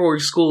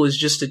Cyborg School is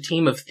just a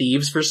team of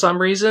thieves for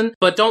some reason.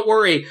 But don't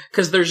worry,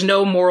 because there's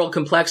no moral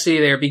complexity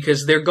there,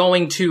 because they're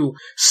going to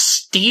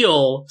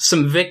steal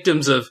some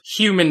victims of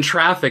human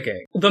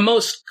trafficking. The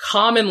most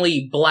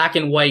commonly black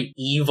and white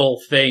evil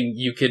thing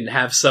you can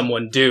have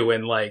someone do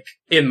in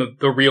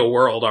the real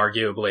world,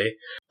 arguably.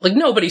 Like,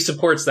 nobody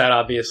supports that,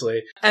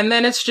 obviously. And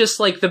then it's just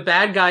like, the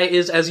bad guy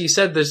is, as you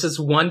said, there's this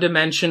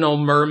one-dimensional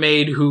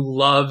mermaid who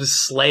loves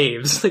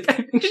slaves. Like, I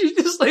think she's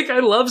just like, I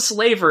love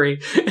slavery,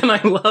 and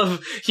I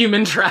love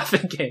human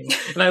trafficking,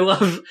 and I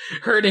love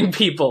hurting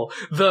people.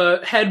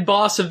 The head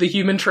boss of the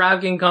human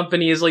trafficking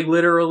company is, like,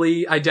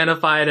 literally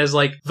identified as,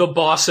 like, the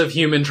boss of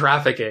human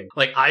trafficking.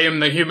 Like, I am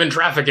the human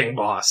trafficking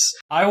boss.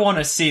 I want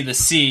to see the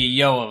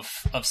CEO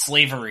of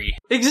slavery.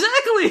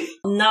 Exactly!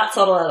 Not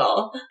subtle at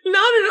all.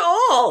 Not at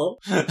all!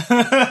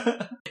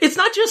 It's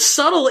not just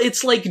subtle,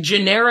 it's like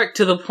generic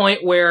to the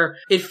point where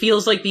it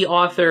feels like the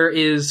author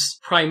is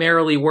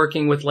primarily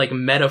working with like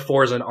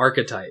metaphors and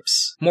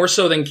archetypes, more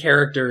so than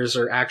characters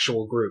or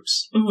actual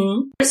groups.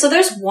 Mm-hmm. So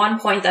there's one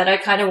point that I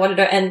kind of wanted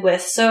to end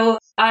with. So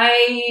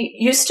I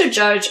used to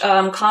judge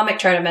comic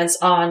tournaments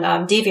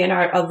on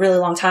DeviantArt a really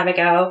long time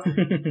ago.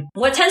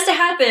 What tends to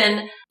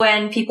happen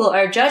when people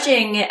are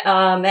judging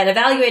and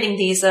evaluating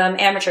these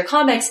amateur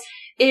comics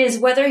is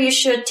whether you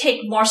should take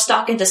more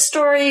stock into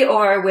story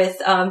or with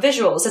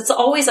visuals. It's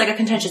always like a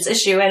contentious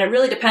issue, and it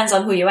really depends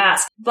on who you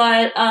ask.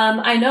 But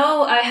I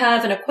know I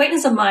have an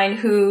acquaintance of mine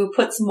who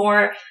puts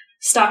more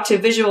stock to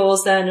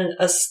visuals than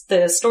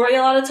the story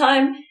a lot of the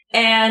time.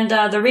 And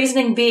the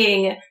reasoning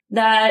being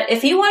that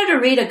if he wanted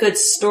to read a good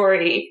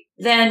story,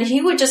 then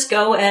he would just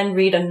go and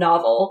read a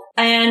novel.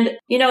 And,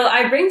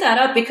 I bring that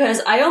up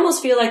because I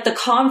almost feel like the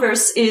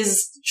converse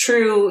is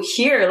true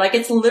here. Like,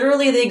 it's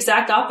literally the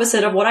exact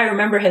opposite of what I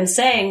remember him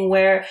saying,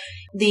 where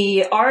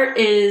the art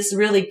is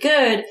really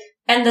good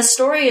and the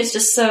story is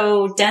just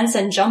so dense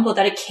and jumbled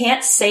that it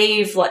can't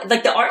save, like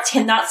the art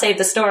cannot save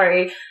the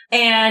story.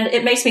 And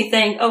it makes me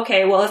think,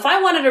 okay, well, if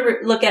I wanted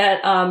to look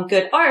at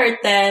good art,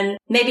 then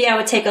maybe I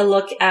would take a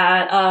look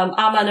at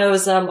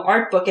Amano's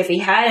art book if he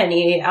had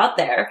any out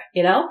there,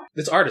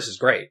 This artist is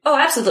great. Oh,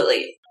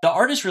 absolutely. The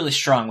art is really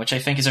strong, which I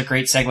think is a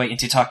great segue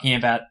into talking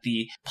about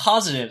the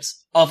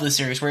positives of the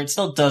series, where it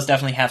still does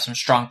definitely have some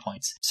strong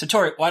points. So,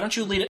 Tori, why don't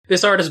you lead it?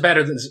 This art is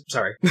better than...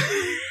 Sorry.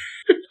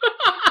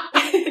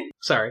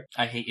 Sorry.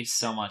 I hate you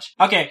so much.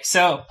 Okay,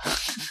 so,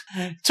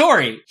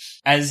 Tori,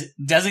 as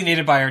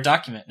designated by our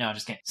document. No, I'm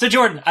just kidding. So,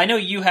 Jordan, I know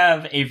you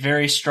have a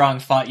very strong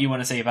thought you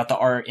want to say about the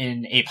art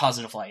in a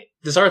positive light.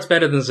 This art's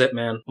better than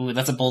Zipman. Ooh,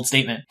 that's a bold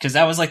statement, because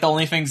that was like the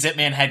only thing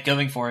Zipman had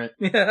going for it.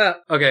 Yeah.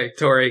 Okay,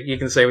 Tori, you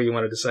can say what you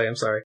wanted to say. I'm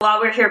sorry.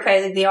 While we're here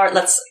praising the art,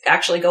 let's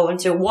actually go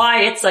into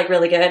why it's like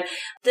really good.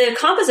 The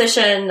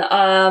composition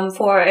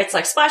for its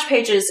like splash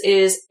pages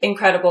is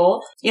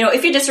incredible.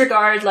 If you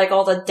disregard like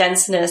all the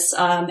denseness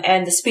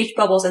and the speech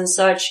bubbles and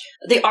such,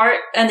 the art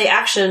and the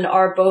action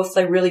are both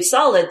like really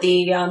solid.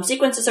 The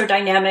sequences are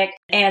dynamic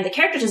and the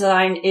character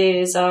design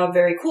is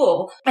very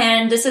cool.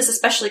 And this is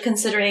especially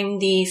considering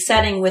the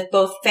setting with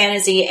both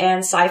fantasy and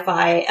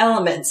sci-fi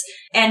elements.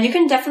 And you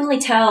can definitely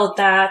tell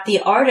that the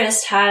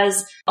artist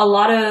has a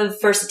lot of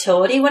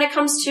versatility when it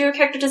comes to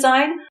character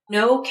design.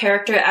 No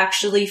character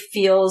actually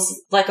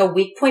feels like a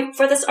weak point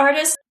for this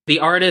artist. The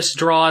artist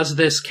draws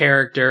this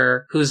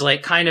character who's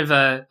like kind of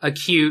a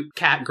cute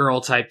cat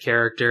girl type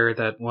character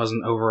that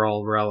wasn't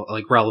overall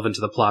relevant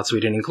to the plot, so we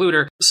didn't include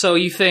her. So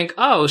you think,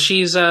 oh,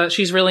 she's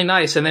really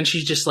nice, and then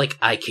she's just like,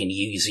 I can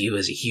use you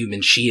as a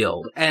human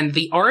shield. And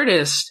the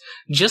artist,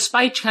 just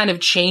by kind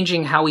of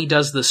changing how he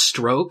does the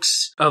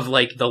strokes of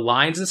like the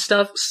lines and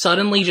stuff,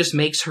 suddenly just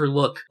makes her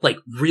look like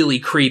really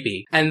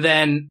creepy. And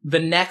then the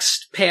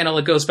next panel,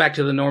 it goes back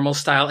to the normal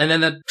style, and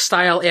then the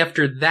style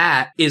after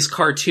that is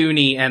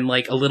cartoony and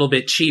like a little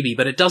bit chibi,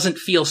 but it doesn't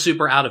feel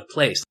super out of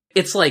place.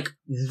 It's like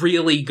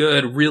really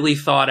good, really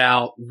thought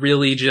out,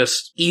 really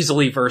just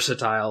easily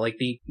versatile. Like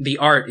the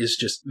art is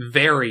just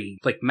very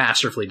like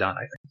masterfully done,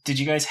 I think. Did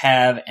you guys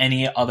have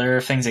any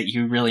other things that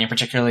you really and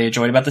particularly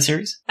enjoyed about the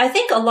series? I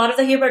think a lot of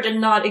the humor did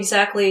not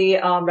exactly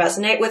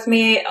resonate with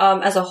me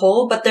as a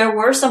whole, but there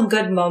were some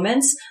good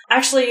moments.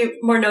 Actually,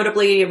 more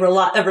notably,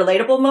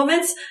 relatable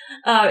moments,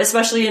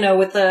 especially,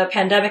 with the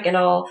pandemic and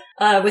all,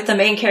 with the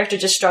main character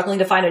just struggling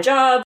to find a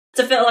job,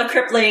 to fill a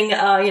crippling,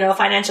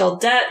 financial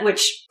debt,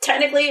 which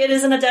technically it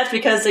isn't a debt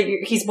because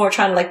he's more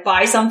trying to like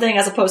buy something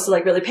as opposed to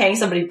like really paying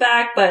somebody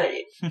back. But,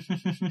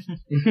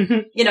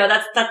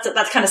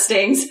 that kind of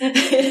stings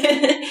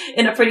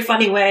in a pretty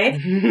funny way.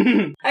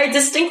 I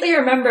distinctly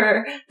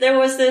remember there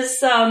was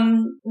this,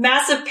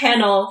 massive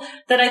panel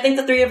that I think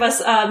the three of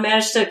us,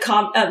 managed to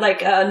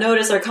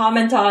notice or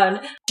comment on.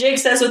 Jig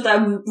says with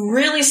a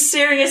really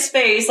serious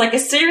face, like a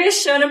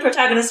serious shonen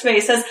protagonist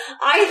face, says,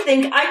 I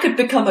think I could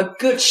become a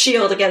good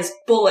shield against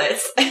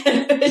bullets.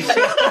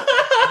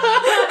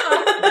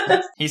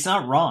 He's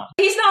not wrong.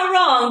 He's not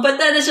wrong, but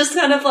then it's just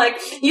kind of like,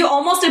 you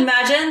almost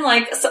imagine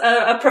like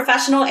a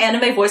professional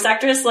anime voice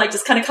actress like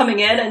just kind of coming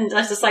in and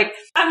just like,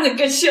 I'm a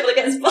good shield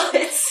against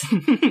bullets.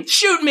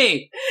 Shoot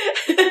me!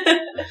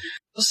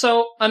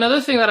 So another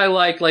thing that I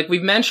like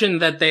we've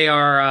mentioned that they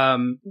are,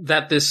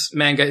 that this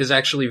manga is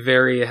actually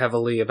very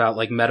heavily about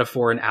like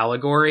metaphor and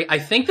allegory. I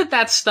think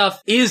that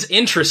stuff is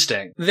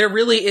interesting. There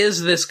really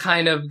is this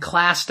kind of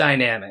class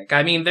dynamic.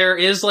 I mean, there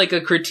is like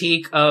a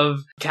critique of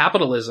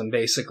capitalism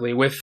basically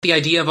with the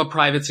idea of a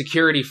private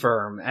security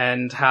firm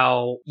and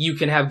how you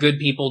can have good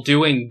people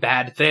doing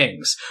bad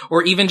things.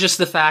 Or even just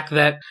the fact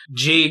that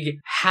Jig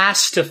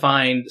has to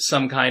find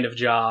some kind of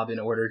job in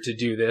order to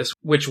do this,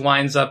 which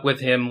winds up with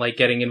him like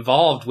getting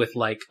involved with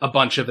like a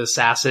bunch of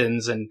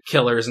assassins and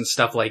killers and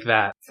stuff like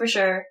that. For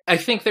sure. I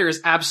think there is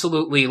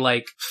absolutely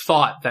like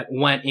thought that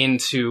went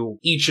into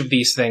each of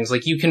these things.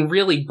 Like you can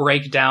really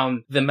break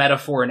down the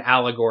metaphor and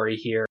allegory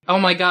here. Oh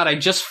my god, I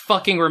just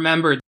fucking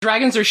remembered.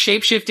 Dragons are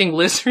shape-shifting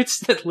lizards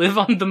that live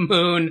on the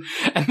moon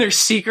and they're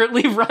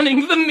secretly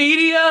running the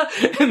media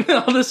and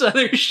all this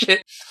other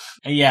shit.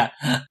 Yeah.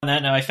 On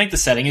that note, I think the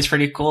setting is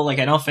pretty cool. Like,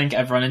 I don't think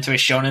I've run into a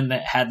shonen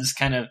that had this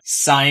kind of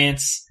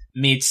science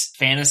meets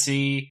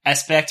fantasy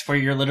aspect where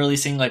you're literally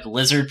seeing like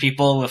lizard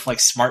people with like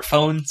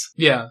smartphones.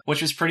 Yeah.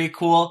 Which was pretty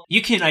cool.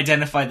 You can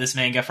identify this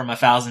manga from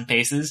 1,000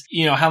 Paces.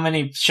 You know, how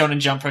many Shonen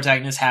Jump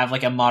protagonists have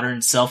like a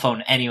modern cell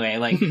phone anyway?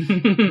 Like,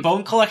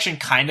 Bone Collection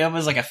kind of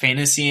was like a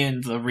fantasy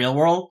in the real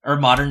world or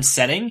modern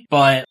setting,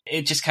 but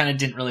it just kind of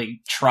didn't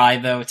really try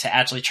though to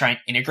actually try and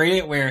integrate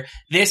it, where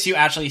this you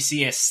actually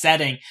see a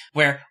setting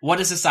where what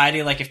is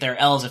society like if they're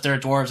elves, if they're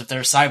dwarves, if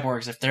they're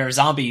cyborgs, if they're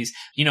zombies,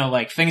 you know,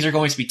 like things are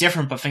going to be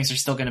different, but things are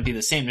still going to be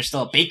the same. There's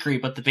still a bakery,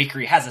 but the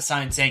bakery has a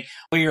sign saying,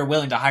 we are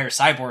willing to hire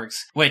cyborgs,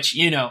 which,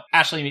 you know,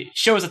 actually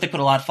shows that they put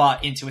a lot of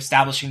thought into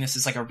establishing this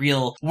as like a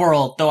real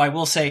world. Though I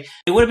will say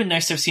it would have been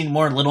nice to have seen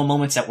more little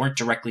moments that weren't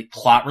directly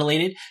plot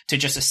related to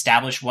just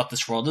establish what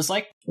this world is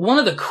like. One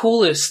of the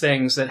coolest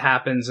things that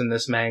happens in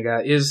this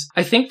manga is,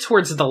 I think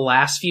towards the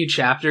last few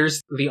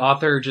chapters, the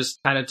author just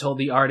kind of told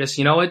the artist,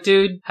 you know what,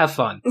 dude? Have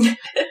fun.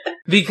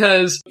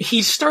 Because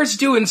he starts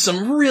doing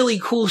some really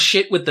cool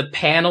shit with the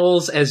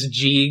panels as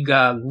Jeeg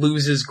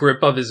loses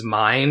grip of his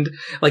mind.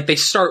 Like, they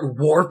start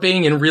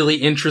warping in really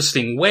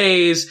interesting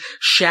ways.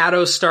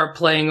 Shadows start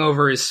playing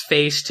over his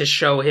face to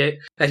show it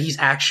that he's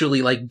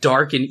actually, like,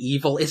 dark and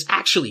evil. It's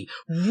actually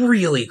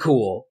really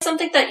cool.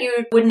 Something that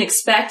you wouldn't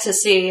expect to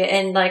see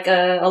in, like,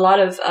 a lot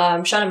of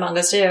shonen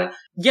mangas, too.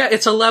 Yeah,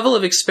 it's a level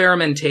of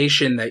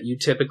experimentation that you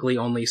typically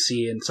only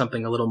see in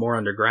something a little more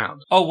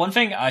underground. Oh, one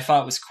thing I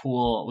thought was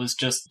cool was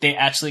just they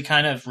actually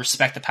kind of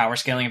respect the power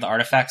scaling of the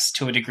artifacts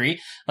to a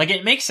degree. Like,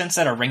 it makes sense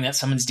that a ring that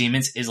summons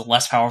demons is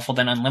less powerful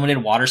than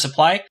unlimited water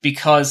supply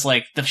because,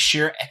 like, the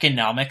sheer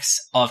economics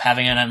of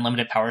having an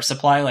unlimited power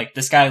supply, like,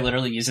 this guy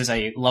literally uses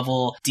a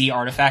level D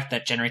artifact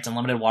that generates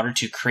unlimited water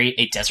to create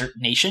a desert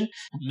nation,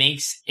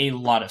 makes a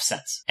lot of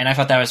sense. And I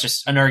thought that was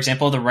just another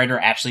example of the writer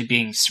actually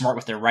being smart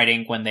with their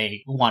writing when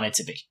they wanted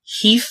to be.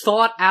 He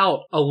thought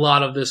out a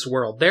lot of this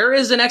world. There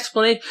is an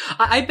explanation.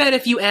 I bet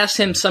if you asked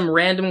him some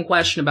random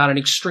question about an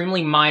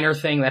extremely minor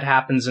thing that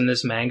happens in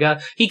this manga,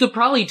 he could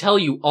probably tell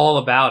you all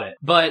about it.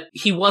 But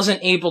he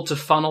wasn't able to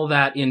funnel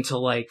that into,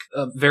 like,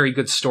 a very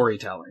good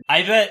storytelling.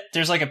 I bet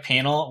there's, like, a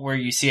panel where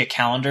you see a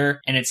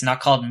calendar, and it's not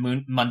called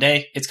Moon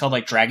Monday. It's called,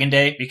 like, Dragon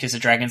Day, because the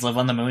dragons live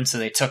on the moon, so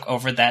they took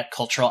over that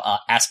cultural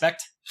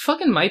aspect.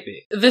 Fucking might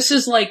be. This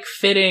is like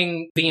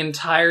fitting the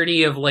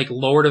entirety of like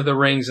Lord of the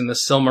Rings and the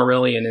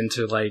Silmarillion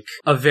into like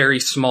a very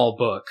small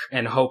book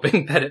and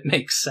hoping that it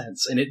makes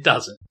sense, and it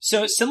doesn't.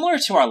 So similar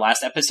to our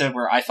last episode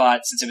where I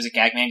thought since it was a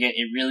gag manga,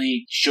 it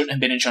really shouldn't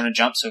have been in Shonen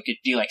Jump, so it could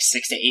be like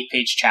 6 to 8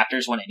 page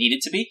chapters when it needed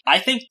to be. I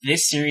think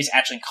this series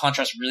actually in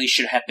contrast really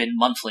should have been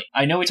monthly.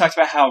 I know we talked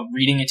about how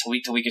reading it to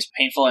week is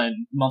painful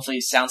and monthly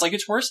sounds like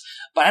it's worse,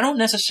 but I don't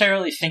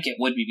necessarily think it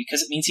would be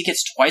because it means he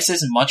gets twice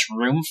as much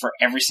room for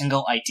every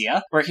single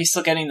idea, where he's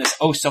still getting this,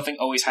 oh, something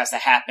always has to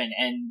happen.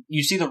 And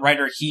you see the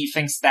writer, he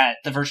thinks that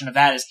the version of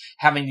that is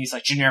having these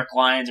like generic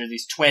lines or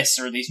these twists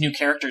or these new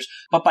characters.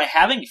 But by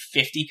having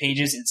 50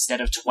 pages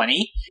instead of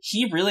 20,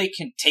 he really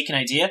can take an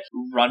idea,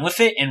 run with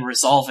it, and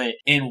resolve it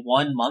in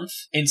 1 month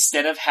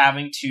instead of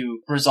having to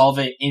resolve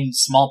it in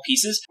small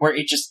pieces where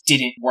it just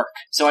didn't work.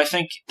 So I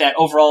think that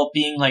overall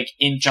being like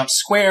in Jump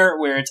Square,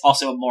 where it's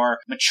also a more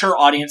mature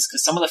audience,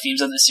 because some of the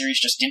themes of the series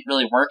just didn't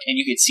really work, and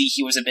you could see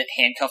he was a bit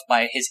handcuffed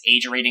by his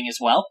age rating as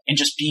well, and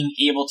just being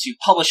able to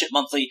publish it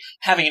monthly,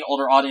 having an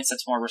older audience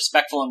that's more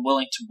respectful and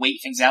willing to wait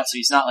things out so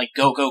he's not like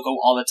go, go, go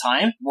all the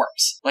time,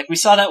 works. Like we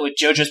saw that with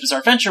JoJo's Bizarre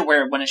Adventure,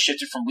 where when it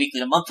shifted from weekly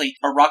to monthly,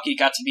 Araki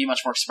got to be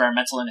much more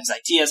experimental in his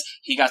ideas.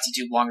 He got to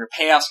do longer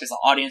payoffs because the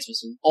audience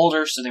was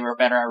older, so they were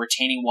better at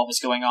retaining what was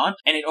going on,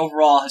 and it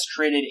overall has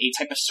created a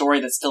type of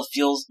story that still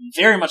feels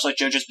very much like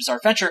JoJo's Bizarre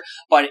Adventure,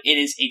 but it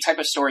is a type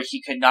of story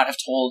he could not have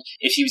told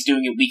if he was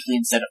doing it weekly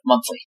instead of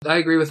monthly. I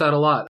agree with that a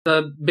lot.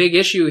 The big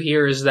issue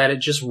here is that it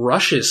just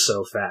rushes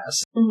so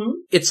fast. Mm-hmm.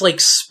 It's like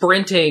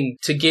sprinting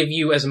to give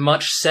you as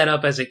much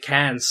setup as it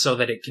can so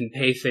that it can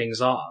pay things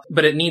off.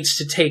 But it needs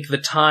to take the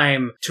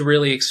time to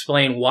really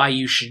explain why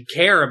you should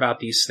care about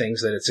these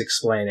things that it's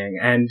explaining.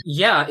 And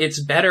yeah,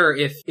 it's better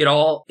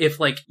if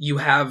like you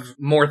have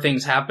more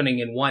things happening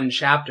in one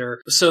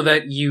chapter so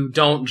that you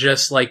don't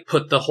just like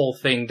put the whole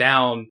thing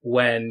down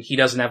when he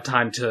doesn't have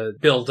time to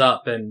build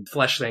up and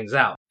flesh things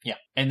out. Yeah.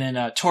 And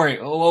then, Tori,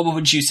 what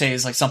would you say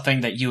is like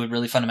something that you would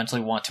really fundamentally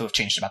want to have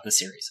changed about the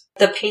series?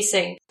 The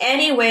pacing.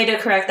 Any way to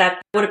correct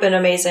that would have been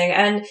amazing.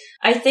 And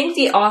I think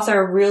the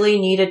author really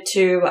needed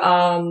to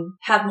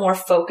have more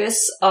focus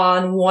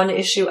on one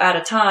issue at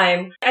a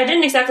time. I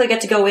didn't exactly get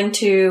to go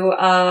into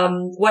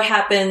what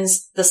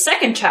happens the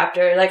second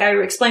chapter. Like I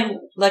explained,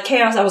 like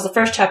Chaos, that was the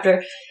first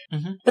chapter.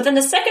 Mm-hmm. But then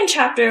the second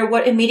chapter,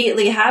 what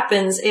immediately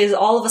happens is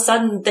all of a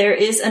sudden there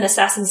is an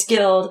Assassin's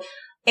Guild,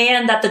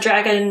 and that the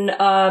dragon,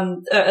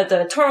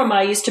 the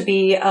Toromai used to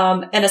be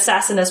an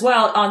assassin as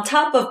well, on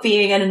top of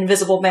being an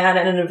invisible man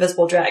and an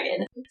invisible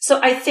dragon. So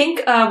I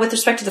think with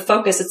respect to the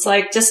focus, it's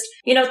like just,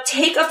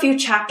 take a few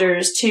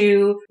chapters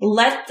to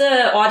let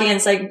the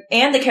audience, like,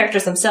 and the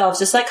characters themselves,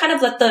 just like kind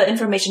of let the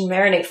information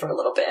marinate for a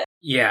little bit.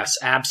 Yes,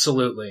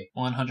 absolutely.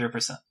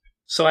 100%.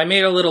 So I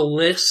made a little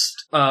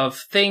list of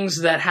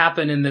things that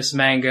happen in this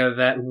manga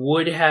that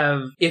would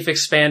have, if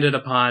expanded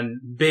upon,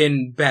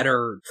 been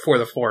better for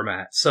the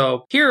format.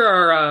 So here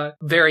are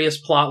various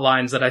plot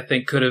lines that I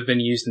think could have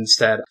been used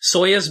instead.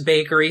 Soya's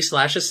Bakery /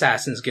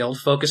 Assassin's Guild.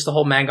 Focus the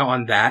whole manga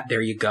on that.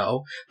 There you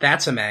go.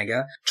 That's a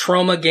manga.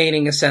 Trauma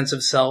gaining a sense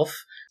of self.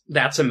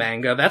 That's a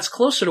manga. That's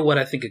closer to what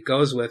I think it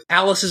goes with.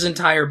 Alice's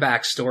entire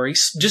backstory.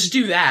 Just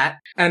do that.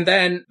 And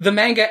then the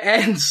manga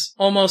ends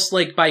almost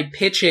like by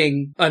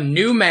pitching a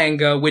new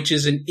manga, which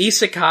is an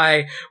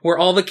isekai where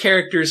all the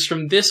characters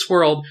from this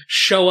world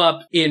show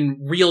up in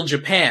real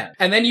Japan.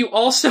 And then you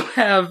also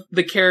have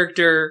the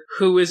character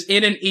who is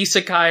in an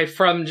isekai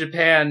from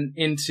Japan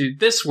into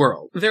this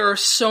world. There are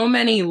so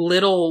many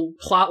little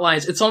plot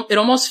lines. It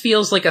almost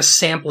feels like a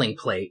sampling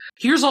plate.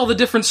 Here's all the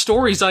different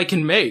stories I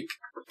can make.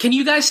 Can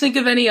you guys think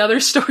of any other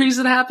stories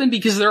that happen?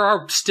 Because there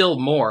are still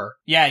more.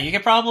 Yeah, you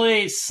could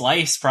probably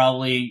Slice,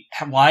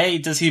 why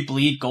does he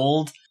bleed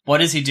gold? What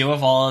does he do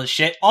with all his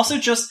shit? Also,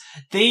 just,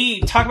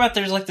 they talk about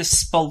there's like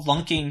this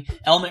spelunking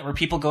element where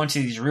people go into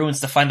these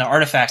ruins to find the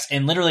artifacts,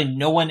 and literally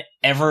no one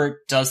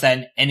ever does that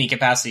in any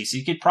capacity. So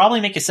you could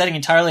probably make a setting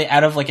entirely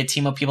out of like a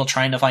team of people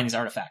trying to find these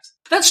artifacts.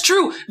 That's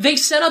true. They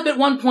set up at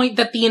one point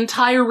that the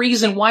entire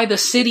reason why the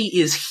city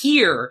is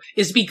here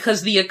is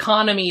because the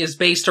economy is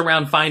based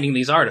around finding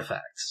these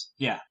artifacts.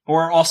 Yeah.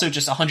 Or also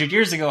just 100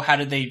 years ago, how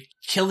did they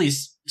kill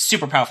these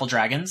super powerful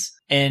dragons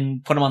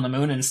and put them on the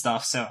moon and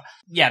stuff? So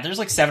yeah, there's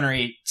like 7 or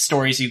 8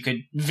 stories you could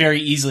very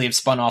easily have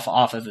spun off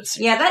of this.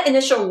 Yeah, that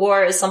initial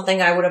war is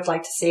something I would have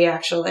liked to see,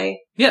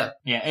 actually. Yeah.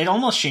 Yeah, it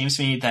almost shames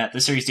me that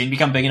the series didn't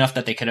become big enough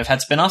that they could have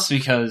had spin-offs,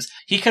 because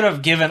he could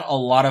have given a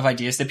lot of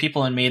ideas to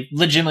people and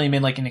legitimately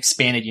made like an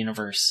expanded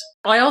universe.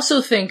 I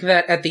also think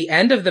that at the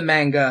end of the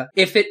manga,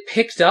 if it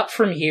picked up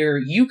from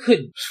here, you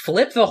could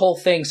flip the whole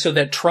thing so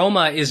that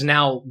Trauma is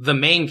now the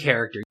main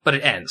character, but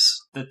it ends.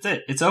 That's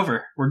it. It's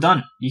over. We're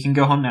done. You can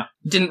go home now.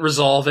 Didn't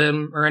resolve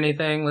him or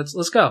anything.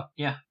 Let's go.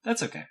 Yeah,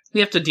 that's okay.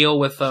 We have to deal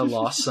with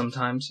loss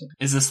sometimes.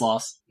 Is this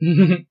loss?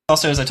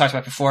 Also, as I talked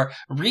about before,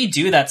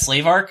 redo that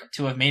slave arc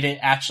to have made it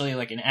actually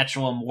like an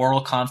actual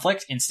moral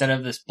conflict instead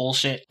of this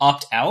bullshit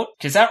opt-out.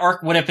 Because that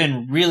arc would have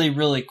been really,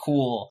 really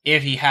cool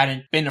if he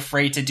hadn't been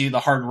afraid to do the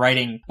hard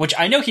writing, which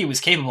I know he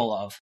was capable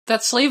of.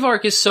 That slave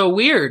arc is so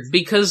weird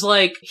because,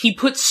 like, he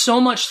put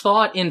so much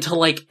thought into,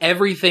 like,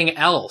 everything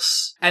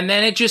else. And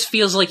then it just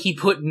feels like he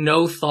put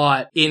no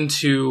thought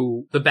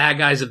into the bad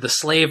guys of the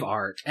slave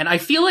arc. And I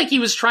feel like he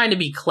was trying to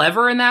be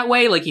clever in that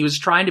way, like he was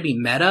trying to be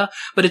meta,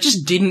 but it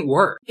just didn't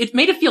work. It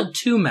made it feel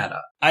too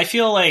meta. I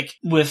feel like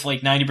with like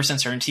 90%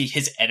 certainty,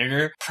 his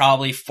editor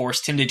probably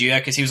forced him to do that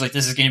because he was like,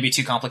 this is going to be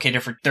too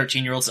complicated for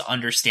 13-year-olds to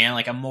understand,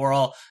 like a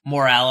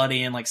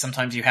morality, and like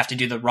sometimes you have to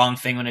do the wrong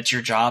thing when it's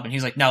your job. And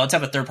he's like, no, let's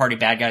have a third-party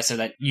bad guy so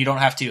that you don't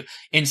have to,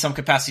 in some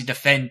capacity,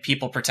 defend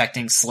people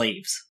protecting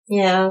slaves.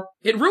 Yeah.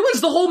 It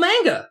ruins the whole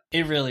manga.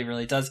 It really,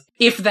 really does.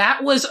 If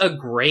that was a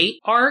great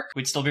arc,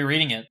 we'd still be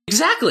reading it.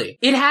 Exactly.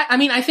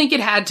 I think it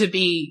had to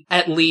be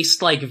at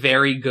least like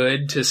very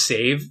good to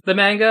save the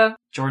manga.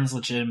 Jordan's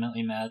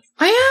legitimately mad.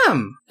 I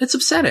am. It's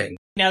upsetting.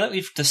 Now that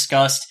we've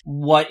discussed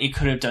what it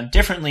could have done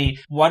differently,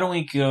 why don't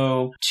we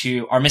go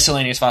to our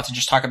miscellaneous thoughts and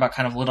just talk about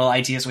kind of little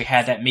ideas we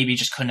had that maybe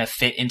just couldn't have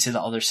fit into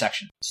the other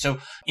section. So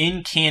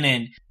in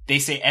canon, they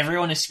say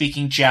everyone is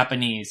speaking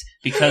Japanese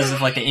because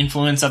of like the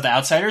influence of the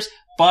outsiders,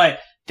 but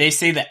they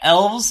say the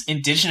elves'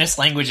 indigenous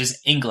language is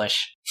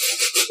English.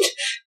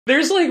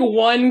 There's like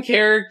one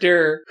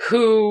character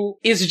who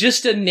is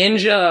just a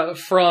ninja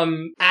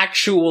from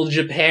actual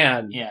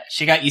Japan. Yeah,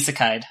 she got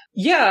isekai'd.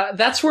 Yeah,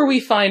 that's where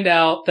we find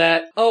out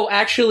that, oh,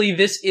 actually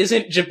this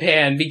isn't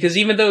Japan, because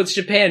even though it's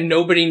Japan,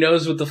 nobody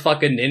knows what the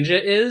fuck a ninja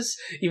is,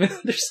 even though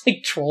there's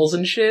like trolls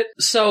and shit.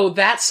 So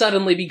that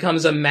suddenly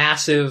becomes a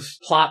massive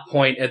plot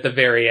point at the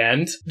very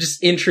end,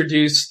 just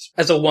introduced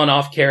as a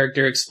one-off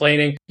character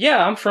explaining,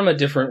 yeah, I'm from a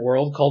different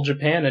world called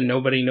Japan and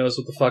nobody knows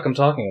what the fuck I'm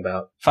talking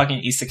about.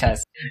 Fucking isekais.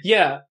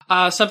 Yeah.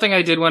 Something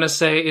I did want to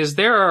say is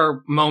there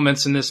are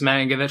moments in this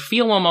manga that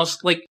feel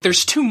almost like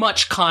there's too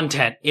much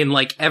content in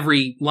like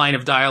every line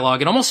of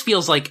dialogue. It almost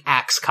feels like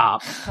Axe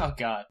Cop. Oh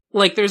god.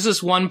 Like there's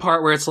this one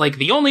part where it's like,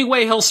 the only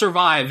way he'll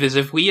survive is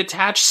if we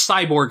attach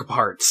cyborg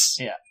parts.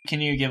 Yeah.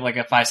 Can you give like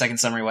a 5-second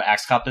summary what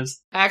Axe Cop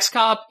is? Axe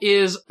Cop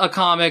is a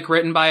comic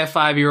written by a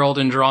 5-year-old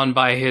and drawn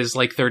by his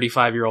like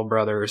 35-year-old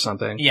brother or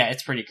something. Yeah,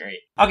 it's pretty great.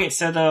 Okay,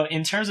 so though,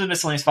 in terms of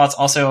miscellaneous thoughts,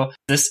 also,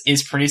 this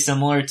is pretty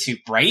similar to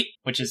Bright,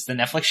 which is the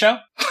Netflix show.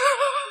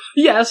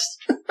 Yes.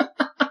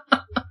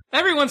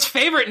 Everyone's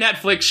favorite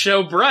Netflix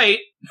show, Bright.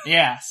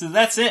 Yeah, so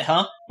that's it,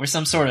 huh? We're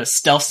some sort of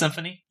stealth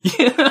symphony.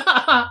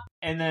 Yeah.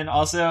 And then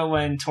also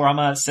when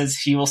Toriyama says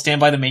he will stand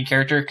by the main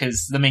character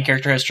because the main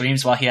character has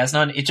dreams while he has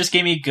none, it just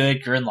gave me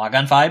good Gurren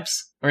Lagann vibes,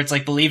 where it's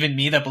like, believe in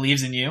me that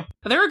believes in you.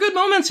 There are good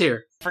moments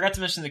here. I forgot to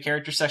mention the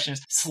character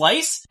sections.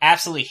 Slice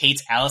absolutely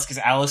hates Alice because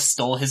Alice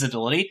stole his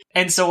ability.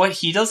 And so what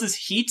he does is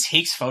he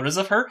takes photos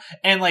of her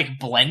and like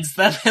blends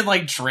them and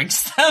like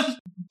drinks them.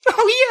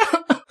 Oh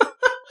yeah.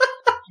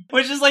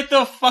 which is like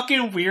the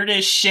fucking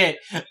weirdest shit.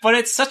 But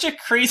it's such a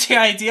crazy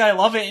idea. I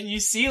love it. And you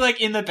see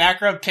like in the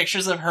background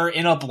pictures of her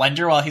in a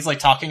blender while he's like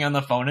talking on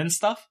the phone and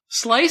stuff.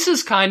 Slice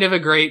is kind of a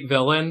great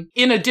villain.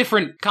 In a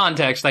different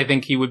context, I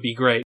think he would be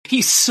great.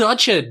 He's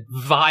such a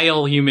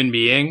vile human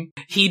being.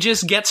 He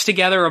just gets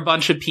together a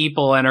bunch of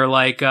people and are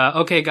like,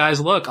 okay, guys,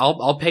 look,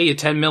 I'll pay you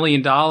 $10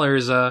 million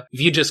if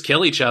you just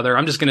kill each other.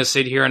 I'm just going to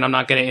sit here and I'm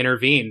not going to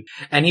intervene.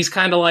 And he's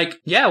kind of like,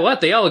 yeah,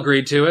 what? They all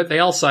agreed to it. They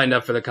all signed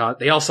up for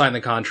they all signed the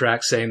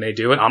contract saying they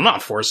do it. I'm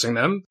not forcing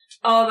them.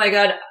 Oh my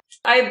god.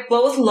 I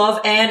both love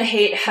and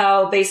hate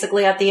how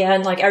basically at the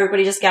end, like,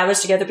 everybody just gathers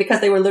together because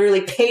they were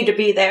literally paid to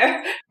be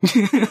there.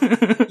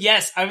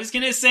 Yes, I was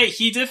gonna say,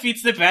 he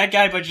defeats the bad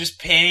guy by just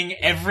paying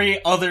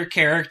every other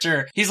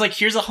character. He's like,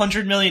 here's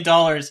 $100 million,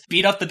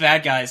 beat up the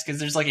bad guys, because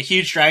there's like a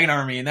huge dragon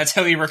army, and that's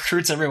how he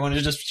recruits everyone,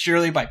 is just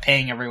purely by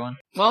paying everyone.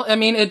 Well, I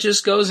mean, it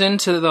just goes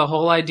into the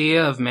whole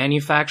idea of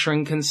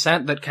manufacturing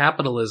consent that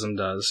capitalism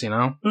does, you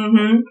know?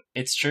 Mm-hmm.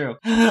 It's true.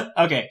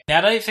 Okay,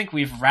 now that I think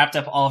we've wrapped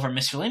up all of our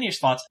miscellaneous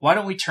thoughts, why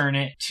don't we turn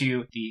it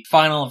to the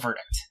final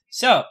verdict?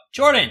 So,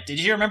 Jordan, did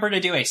you remember to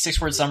do a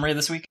 6-word summary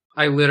this week?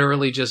 I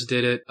literally just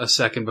did it a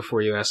second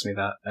before you asked me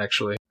that,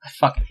 actually. I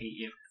fucking hate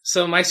you.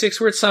 So my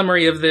 6-word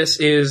summary of this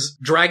is,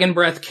 dragon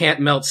breath can't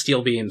melt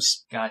steel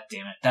beams. God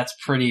damn it. That's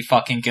pretty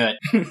fucking good.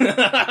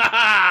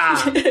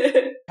 How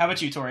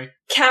about you, Tori?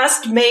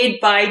 Cast made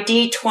by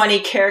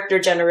D20 character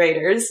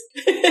generators.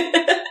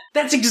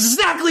 That's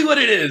exactly what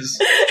it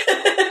is!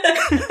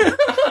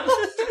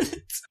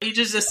 You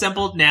just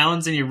assembled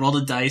nouns and you rolled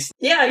a dice.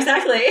 Yeah,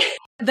 exactly.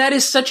 That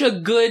is such a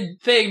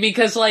good thing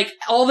because, like,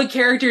 all the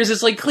characters,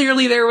 it's like,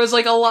 clearly there was,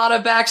 like, a lot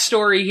of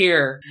backstory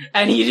here.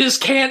 And he just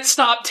can't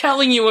stop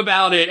telling you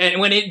about it, and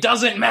when it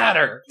doesn't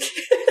matter.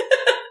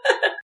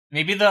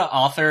 Maybe the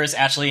author is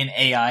actually an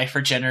AI for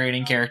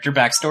generating character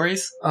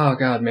backstories. Oh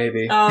god,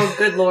 maybe. Oh,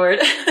 good lord.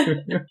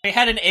 They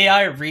had an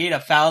AI read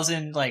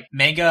 1,000, like,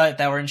 manga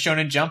that were in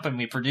Shonen Jump, and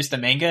we produced the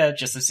manga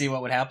just to see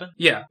what would happen.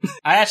 Yeah.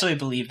 I actually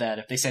believe that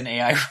if they said an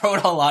AI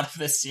wrote a lot of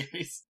this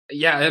series.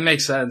 Yeah, it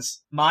makes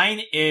sense.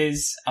 Mine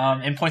is,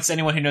 and points to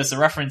anyone who knows the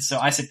reference, so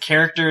I said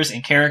characters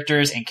and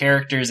characters and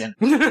characters and...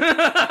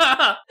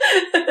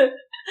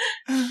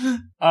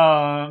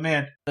 Oh,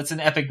 man. That's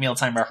an epic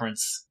mealtime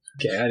reference.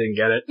 Okay, I didn't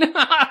get it.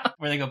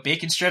 Where they go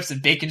bacon strips and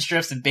bacon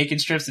strips and bacon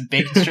strips and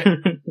bacon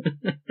strips.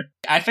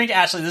 I think,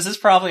 actually, this is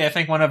probably,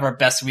 one of our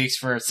best weeks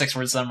for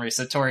 6-word summary.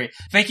 So, Tori,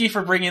 thank you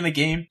for bringing the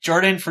game.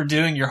 Jordan, for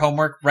doing your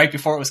homework right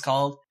before it was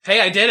called.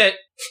 Hey, I did it!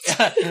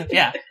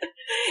 Yeah.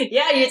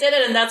 Yeah, you did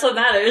it, and that's what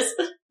matters.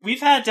 We've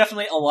had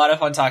definitely a lot of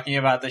fun talking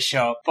about this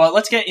show, but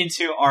let's get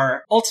into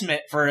our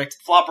ultimate verdict,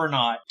 flop or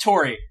not.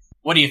 Tori,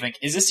 what do you think?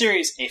 Is this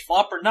series a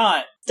flop or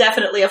not?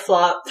 Definitely a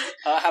flop.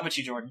 How about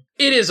you, Jordan?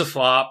 It is a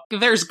flop.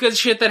 There's good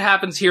shit that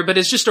happens here, but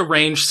it's just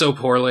arranged so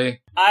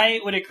poorly. I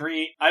would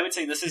agree. I would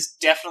say this is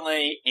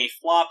definitely a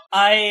flop.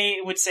 I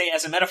would say,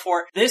 as a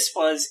metaphor, this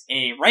was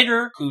a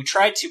writer who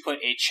tried to put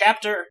a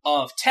chapter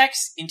of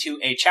text into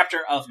a chapter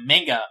of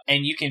manga,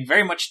 and you can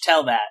very much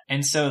tell that.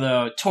 And so,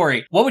 though,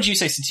 Tori, what would you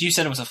say, since you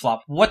said it was a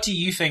flop, what do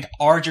you think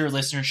our dear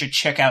listeners should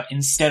check out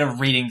instead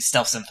of reading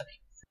Stealth Symphony?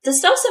 The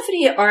Stealth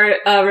Symphony art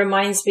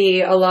reminds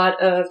me a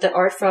lot of the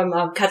art from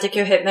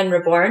Katekyo Hitman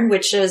Reborn,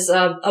 which is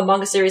a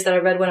manga series that I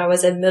read when I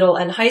was in middle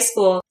and high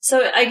school.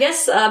 So I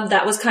guess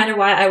that was kind of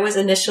why I was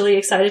initially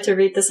excited to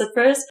read this at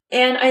first.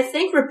 And I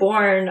think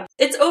Reborn,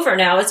 it's over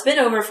now. It's been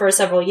over for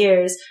several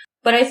years.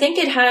 But I think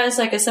it has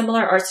like a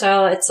similar art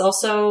style. It's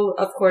also,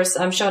 of course,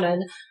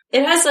 shonen.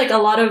 It has like a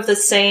lot of the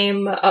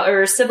same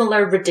or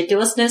similar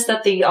ridiculousness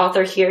that the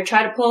author here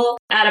tried to pull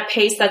at a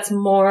pace that's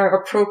more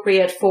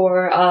appropriate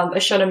for a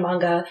shonen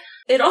manga.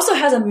 It also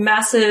has a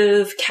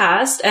massive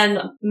cast, and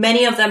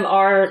many of them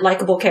are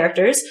likable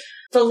characters.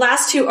 The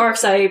last 2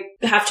 arcs, I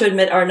have to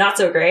admit, are not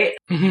so great.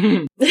 But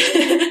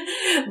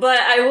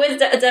I would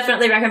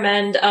definitely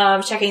recommend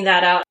checking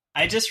that out.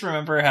 I just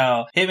remember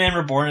how Hitman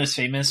Reborn is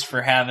famous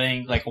for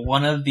having, like,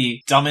 one of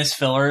the dumbest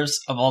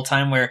fillers of all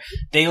time where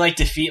they, like,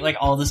 defeat, like,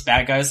 all these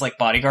bad guys, like,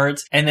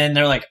 bodyguards, and then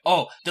they're like,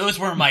 oh, those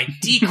were my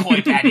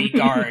decoy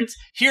bodyguards.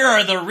 Here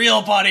are the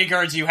real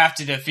bodyguards you have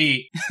to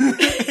defeat.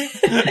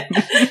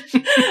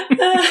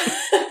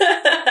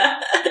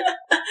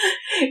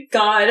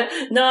 God.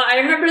 No, I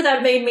remember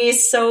that made me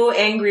so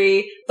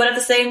angry, but at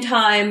the same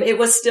time, it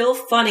was still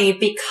funny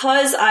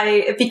because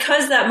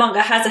that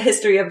manga has a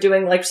history of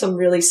doing like some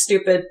really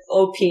stupid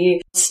OP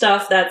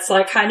stuff that's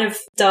like kind of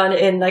done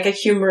in like a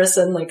humorous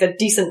and like a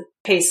decent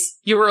pace.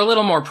 You were a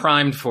little more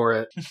primed for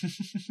it.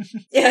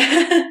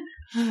 Yeah.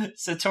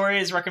 So Tori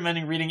is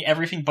recommending reading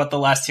everything but the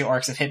last 2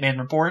 arcs of Hitman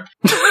Reborn.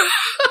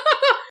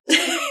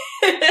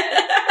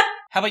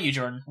 How about you,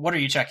 Jordan? What are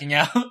you checking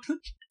out?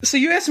 So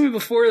you asked me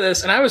before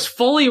this, and I was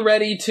fully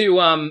ready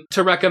to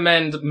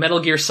recommend Metal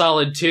Gear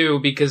Solid 2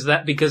 because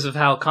of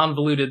how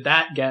convoluted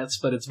that gets,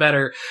 but it's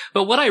better.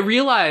 But what I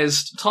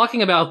realized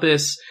talking about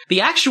this,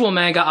 the actual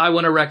manga I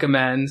want to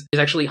recommend is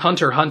actually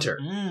Hunter x Hunter.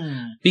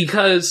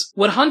 Because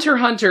what Hunter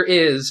x Hunter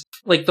is,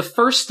 Like, the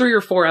first 3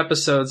 or 4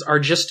 episodes are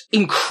just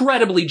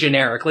incredibly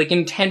generic, like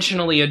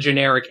intentionally a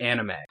generic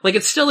anime. Like,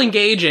 it's still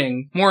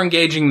engaging, more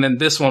engaging than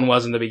this one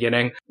was in the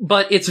beginning,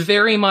 but it's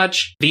very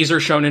much, these are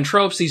shonen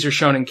tropes, these are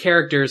shonen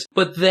characters,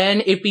 but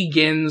then it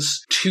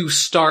begins to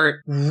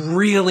start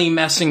really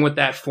messing with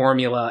that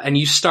formula, and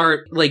you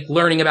start, like,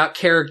 learning about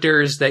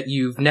characters that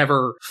you've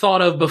never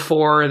thought of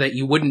before, that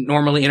you wouldn't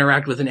normally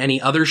interact with in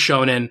any other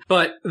shonen,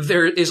 but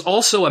there is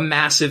also a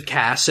massive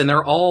cast, and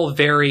they're all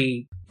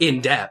very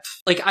in-depth.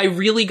 Like, I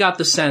really got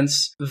the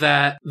sense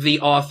that the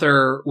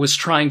author was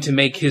trying to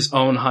make his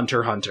own Hunter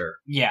x Hunter.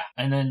 Yeah,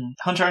 and then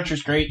Hunter x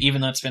Hunter's great, even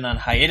though it's been on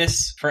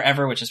hiatus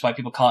forever, which is why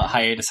people call it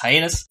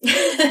hiatus.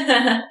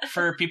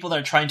 For people that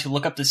are trying to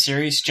look up the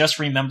series, just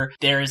remember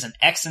there is an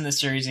X in the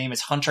series name.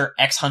 It's Hunter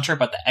x Hunter,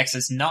 but the X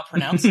is not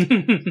pronounced.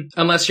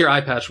 Unless you're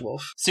Eye Patch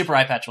Wolf. Super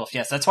Eye Patch Wolf,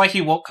 yes. That's why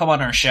he won't come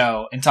on our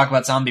show and talk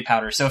about Zombie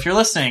Powder. So if you're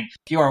listening,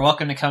 you are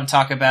welcome to come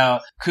talk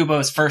about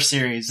Kubo's first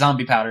series,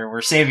 Zombie Powder.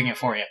 We're saving it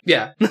for you.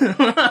 Yeah.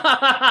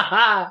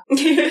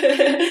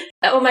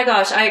 Oh my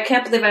gosh, I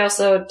can't believe I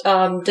also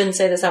didn't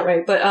say this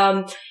outright,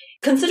 but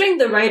considering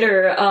the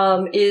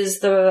writer is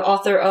the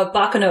author of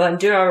Baccano and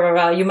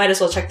Durarara, you might as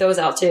well check those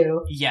out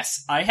too.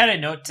 Yes, I had a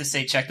note to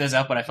say check those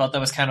out, but I felt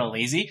that was kind of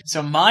lazy.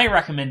 So my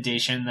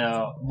recommendation,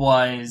 though,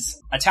 was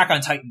Attack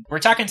on Titan. Where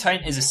Attack on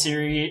Titan is a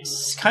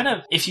series, kind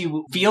of, if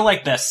you feel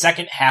like the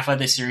second half of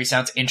the series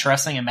sounds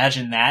interesting,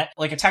 imagine that.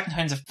 Like, Attack on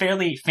Titan is a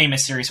fairly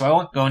famous series, so I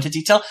won't go into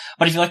detail,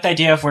 but if you like the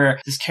idea of where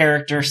this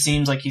character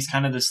seems like he's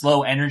kind of this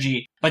low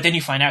energy, but then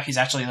you find out he's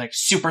actually, like,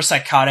 super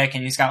psychotic,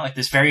 and he's got, like,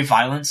 this very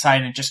violent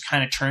side, and it just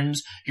kind of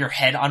turns your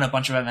head on a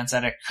bunch of events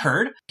that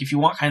occurred. If you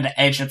want kind of the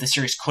edge that the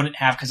series couldn't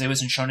have because it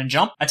was in Shonen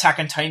Jump, Attack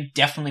on Titan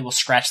definitely will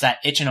scratch that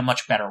itch in a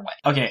much better way.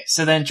 Okay,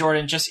 so then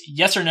Jordan, just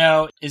yes or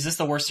no, is this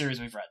the worst series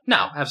we've read?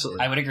 No,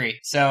 absolutely. I would agree.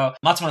 So,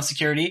 Matsumon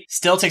Security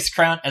still takes the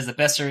crown as the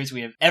best series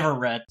we have ever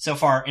read so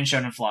far in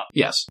Shonen Flop.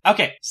 Yes.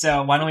 Okay,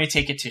 so why don't we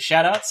take it to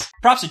shoutouts?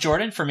 Props to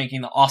Jordan for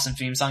making the awesome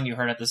theme song you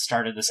heard at the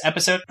start of this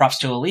episode. Props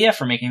to Aaliyah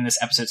for making this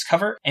episode's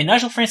cover. And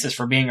Nigel Francis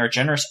for being our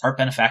generous art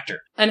benefactor.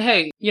 And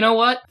hey, you know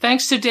what?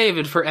 Thanks to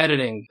David for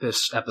editing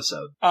this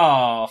episode.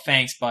 Oh,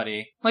 thanks,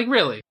 buddy. Like,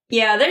 really.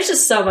 Yeah, there's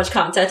just so much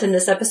content in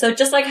this episode,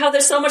 just like how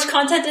there's so much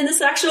content in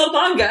this actual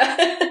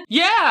manga.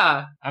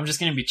 Yeah! I'm just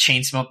going to be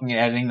chain smoking and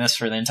editing this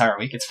for the entire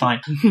week. It's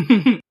fine.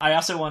 I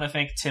also want to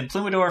thank Tim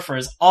Plumador for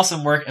his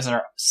awesome work as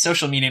our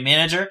social media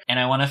manager, and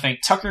I want to thank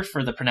Tucker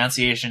for the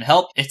pronunciation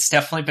help. It's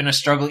definitely been a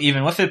struggle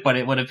even with it, but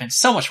it would have been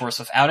so much worse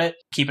without it.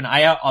 Keep an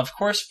eye out, of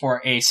course,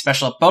 for a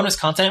special bonus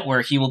content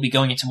where he will be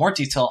going into more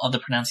detail of the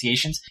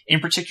pronunciations, in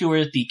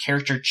particular the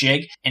character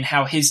Jig, and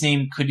how his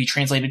name could be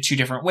translated 2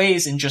 different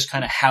ways, and just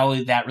kind of how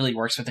that really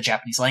works with the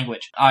Japanese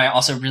language. I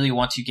also really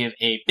want to give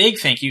a big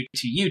thank you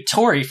to you,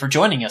 Tori, for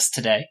joining us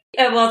today.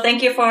 Yeah, well,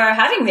 thank you for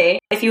having me.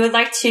 If you would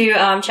like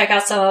to check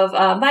out some of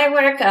my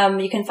work,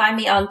 you can find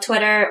me on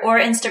Twitter or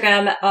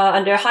Instagram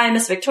under Hi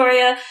Miss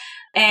Victoria.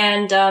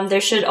 And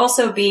there should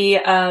also be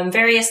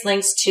various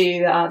links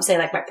to, say,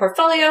 like my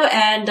portfolio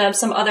and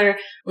some other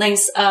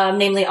links,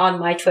 namely on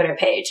my Twitter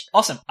page.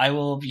 Awesome. I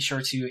will be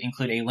sure to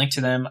include a link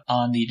to them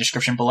on the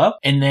description below.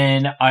 And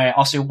then I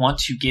also want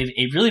to give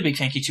a really big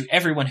thank you to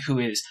everyone who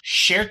has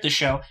shared the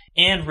show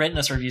and written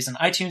us reviews on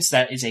iTunes.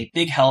 That is a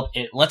big help.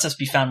 It lets us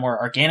be found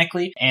more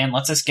organically and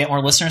lets us get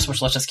more listeners,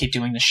 which lets us keep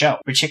doing the show.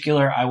 In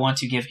particular, I want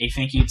to give a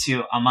thank you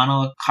to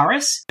Amano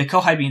Karis, the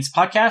Kohai Beans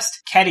podcast,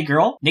 Catty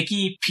Girl,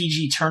 Nikki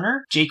PG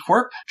Turner, Jay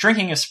Quirk,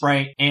 Drinking a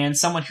Sprite, and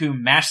someone who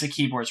mashed the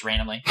keyboards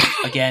randomly.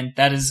 Again,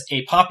 that is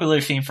a popular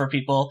theme for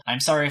people. I'm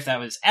sorry if that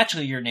was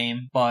actually your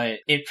name, but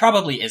it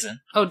probably isn't.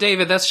 Oh,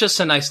 David, that's just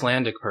an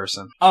Icelandic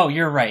person. Oh,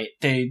 you're right.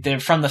 They're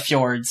from the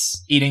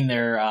fjords eating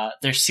their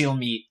seal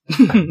meat.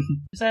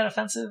 Is that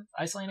offensive?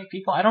 Icelandic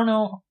people? I don't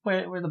know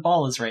where the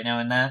ball is right now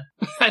in that.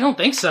 I don't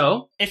think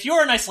so. If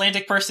you're an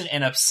Icelandic person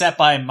and upset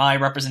by my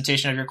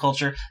representation of your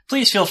culture,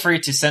 please feel free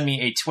to send me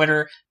a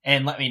Twitter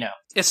and let me know.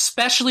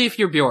 Especially if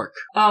you're Bjork.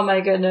 Oh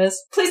my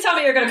goodness. Please tell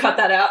me you're going to cut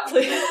that out,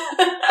 please.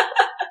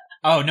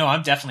 Oh no,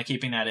 I'm definitely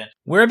keeping that in.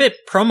 We're a bit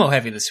promo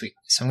heavy this week,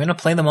 so I'm going to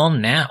play them all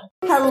now.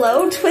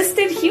 Hello,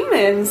 Twisted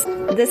Humans.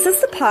 This is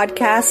the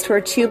podcast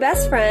where 2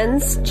 best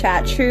friends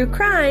chat true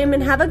crime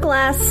and have a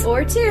glass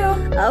or 2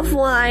 of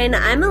wine.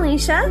 I'm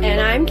Alicia.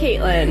 And I'm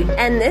Caitlin.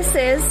 And this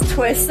is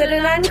Twisted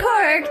and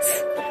Uncorked.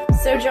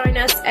 So join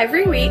us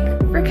every week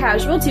for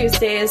Casual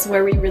Tuesdays,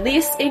 where we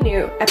release a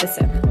new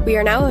episode. We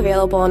are now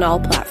available on all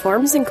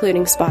platforms,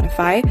 including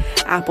Spotify,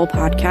 Apple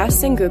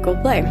Podcasts, and Google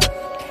Play.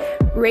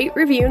 Rate,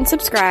 review, and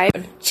subscribe.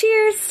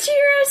 Cheers!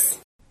 Cheers!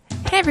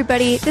 Hey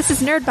everybody, this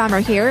is Nerd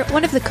Bomber here,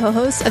 one of the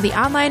co-hosts of the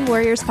Online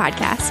Warriors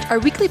podcast. Our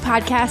weekly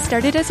podcast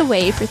started as a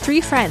way for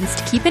 3 friends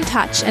to keep in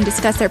touch and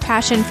discuss their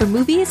passion for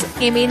movies,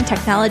 gaming,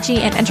 technology,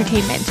 and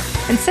entertainment.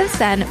 And since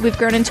then, we've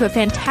grown into a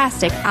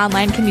fantastic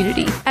online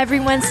community. Every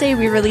Wednesday,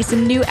 we release a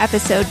new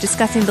episode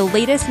discussing the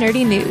latest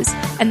nerdy news.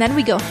 And then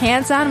we go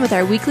hands-on with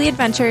our weekly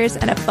adventures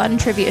and a fun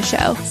trivia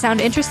show.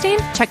 Sound interesting?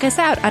 Check us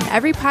out on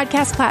every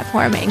podcast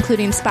platform,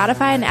 including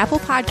Spotify and Apple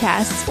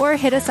Podcasts, or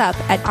hit us up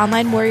at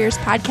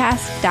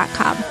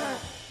onlinewarriorspodcast.com.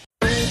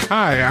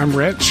 Hi, I'm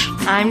Rich,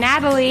 I'm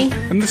Natalie.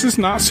 and this is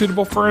not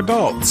suitable for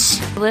adults.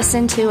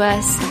 Listen to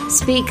us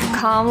speak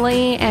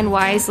calmly and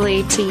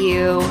wisely to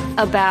you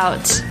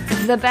about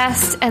the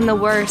best and the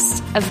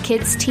worst of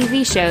kids'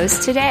 TV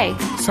shows today.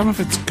 Some of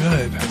it's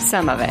good.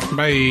 Some of it.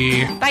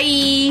 Bye.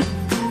 Bye!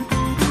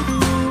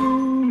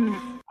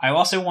 I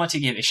also want to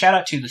give a shout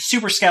out to the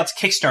Super Scouts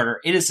Kickstarter.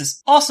 It is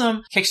this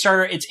awesome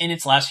Kickstarter. It's in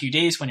its last few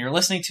days when you're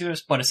listening to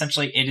us, but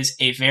essentially it is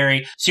a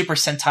very Super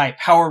Sentai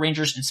Power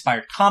Rangers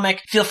inspired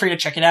comic. Feel free to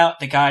check it out.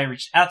 The guy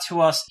reached out to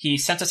us. He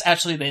sent us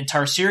actually the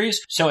entire series.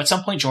 So at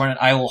some point, Jordan and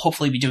I will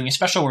hopefully be doing a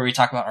special where we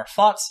talk about our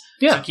thoughts.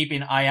 Yeah. So keep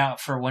an eye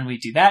out for when we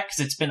do that,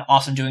 because it's been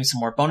awesome doing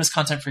some more bonus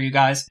content for you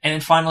guys. And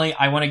then finally,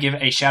 I want to give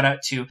a shout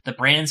out to the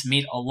Brands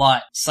Mean a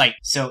Lot site.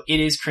 So it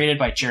is created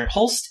by Jared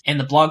Holst, and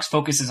the blog's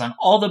focuses on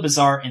all the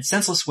bizarre and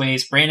senseless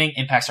ways branding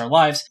impacts our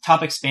lives.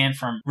 Topics span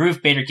from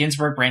Ruth Bader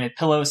Ginsburg branded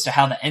pillows to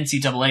how the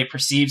NCAA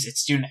perceives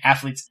its student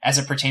athletes as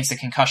it pertains to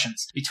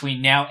concussions.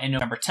 Between now and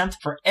November 10th,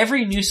 for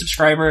every new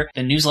subscriber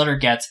the newsletter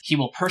gets, he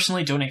will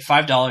personally donate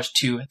 $5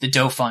 to the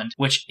Doe Fund,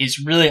 which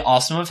is really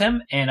awesome of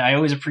him, and I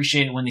always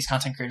appreciate it when these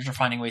content creators are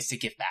finding ways to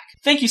give back.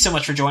 Thank you so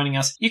much for joining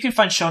us. You can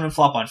find Shonen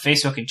Flop on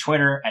Facebook and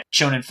Twitter at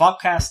Shonen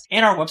Flopcast,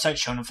 and our website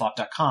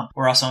shonenflop.com.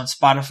 We're also on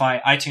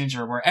Spotify, iTunes,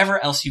 or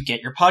wherever else you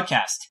get your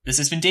podcast. This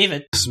has been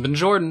David. This has been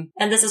Jordan.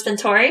 And this has been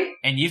Tori.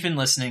 And you've been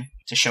listening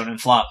to Shonen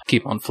Flop.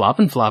 Keep on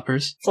flopping,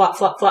 floppers. Flop,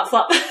 flop, flop,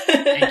 flop.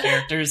 And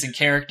characters and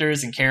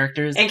characters and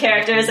characters. And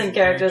characters and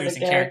characters and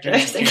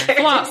characters and characters.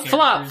 Flop,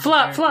 flop,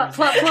 flop, flop,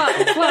 flop,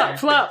 flop, flop,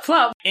 flop,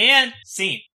 flop. And scene.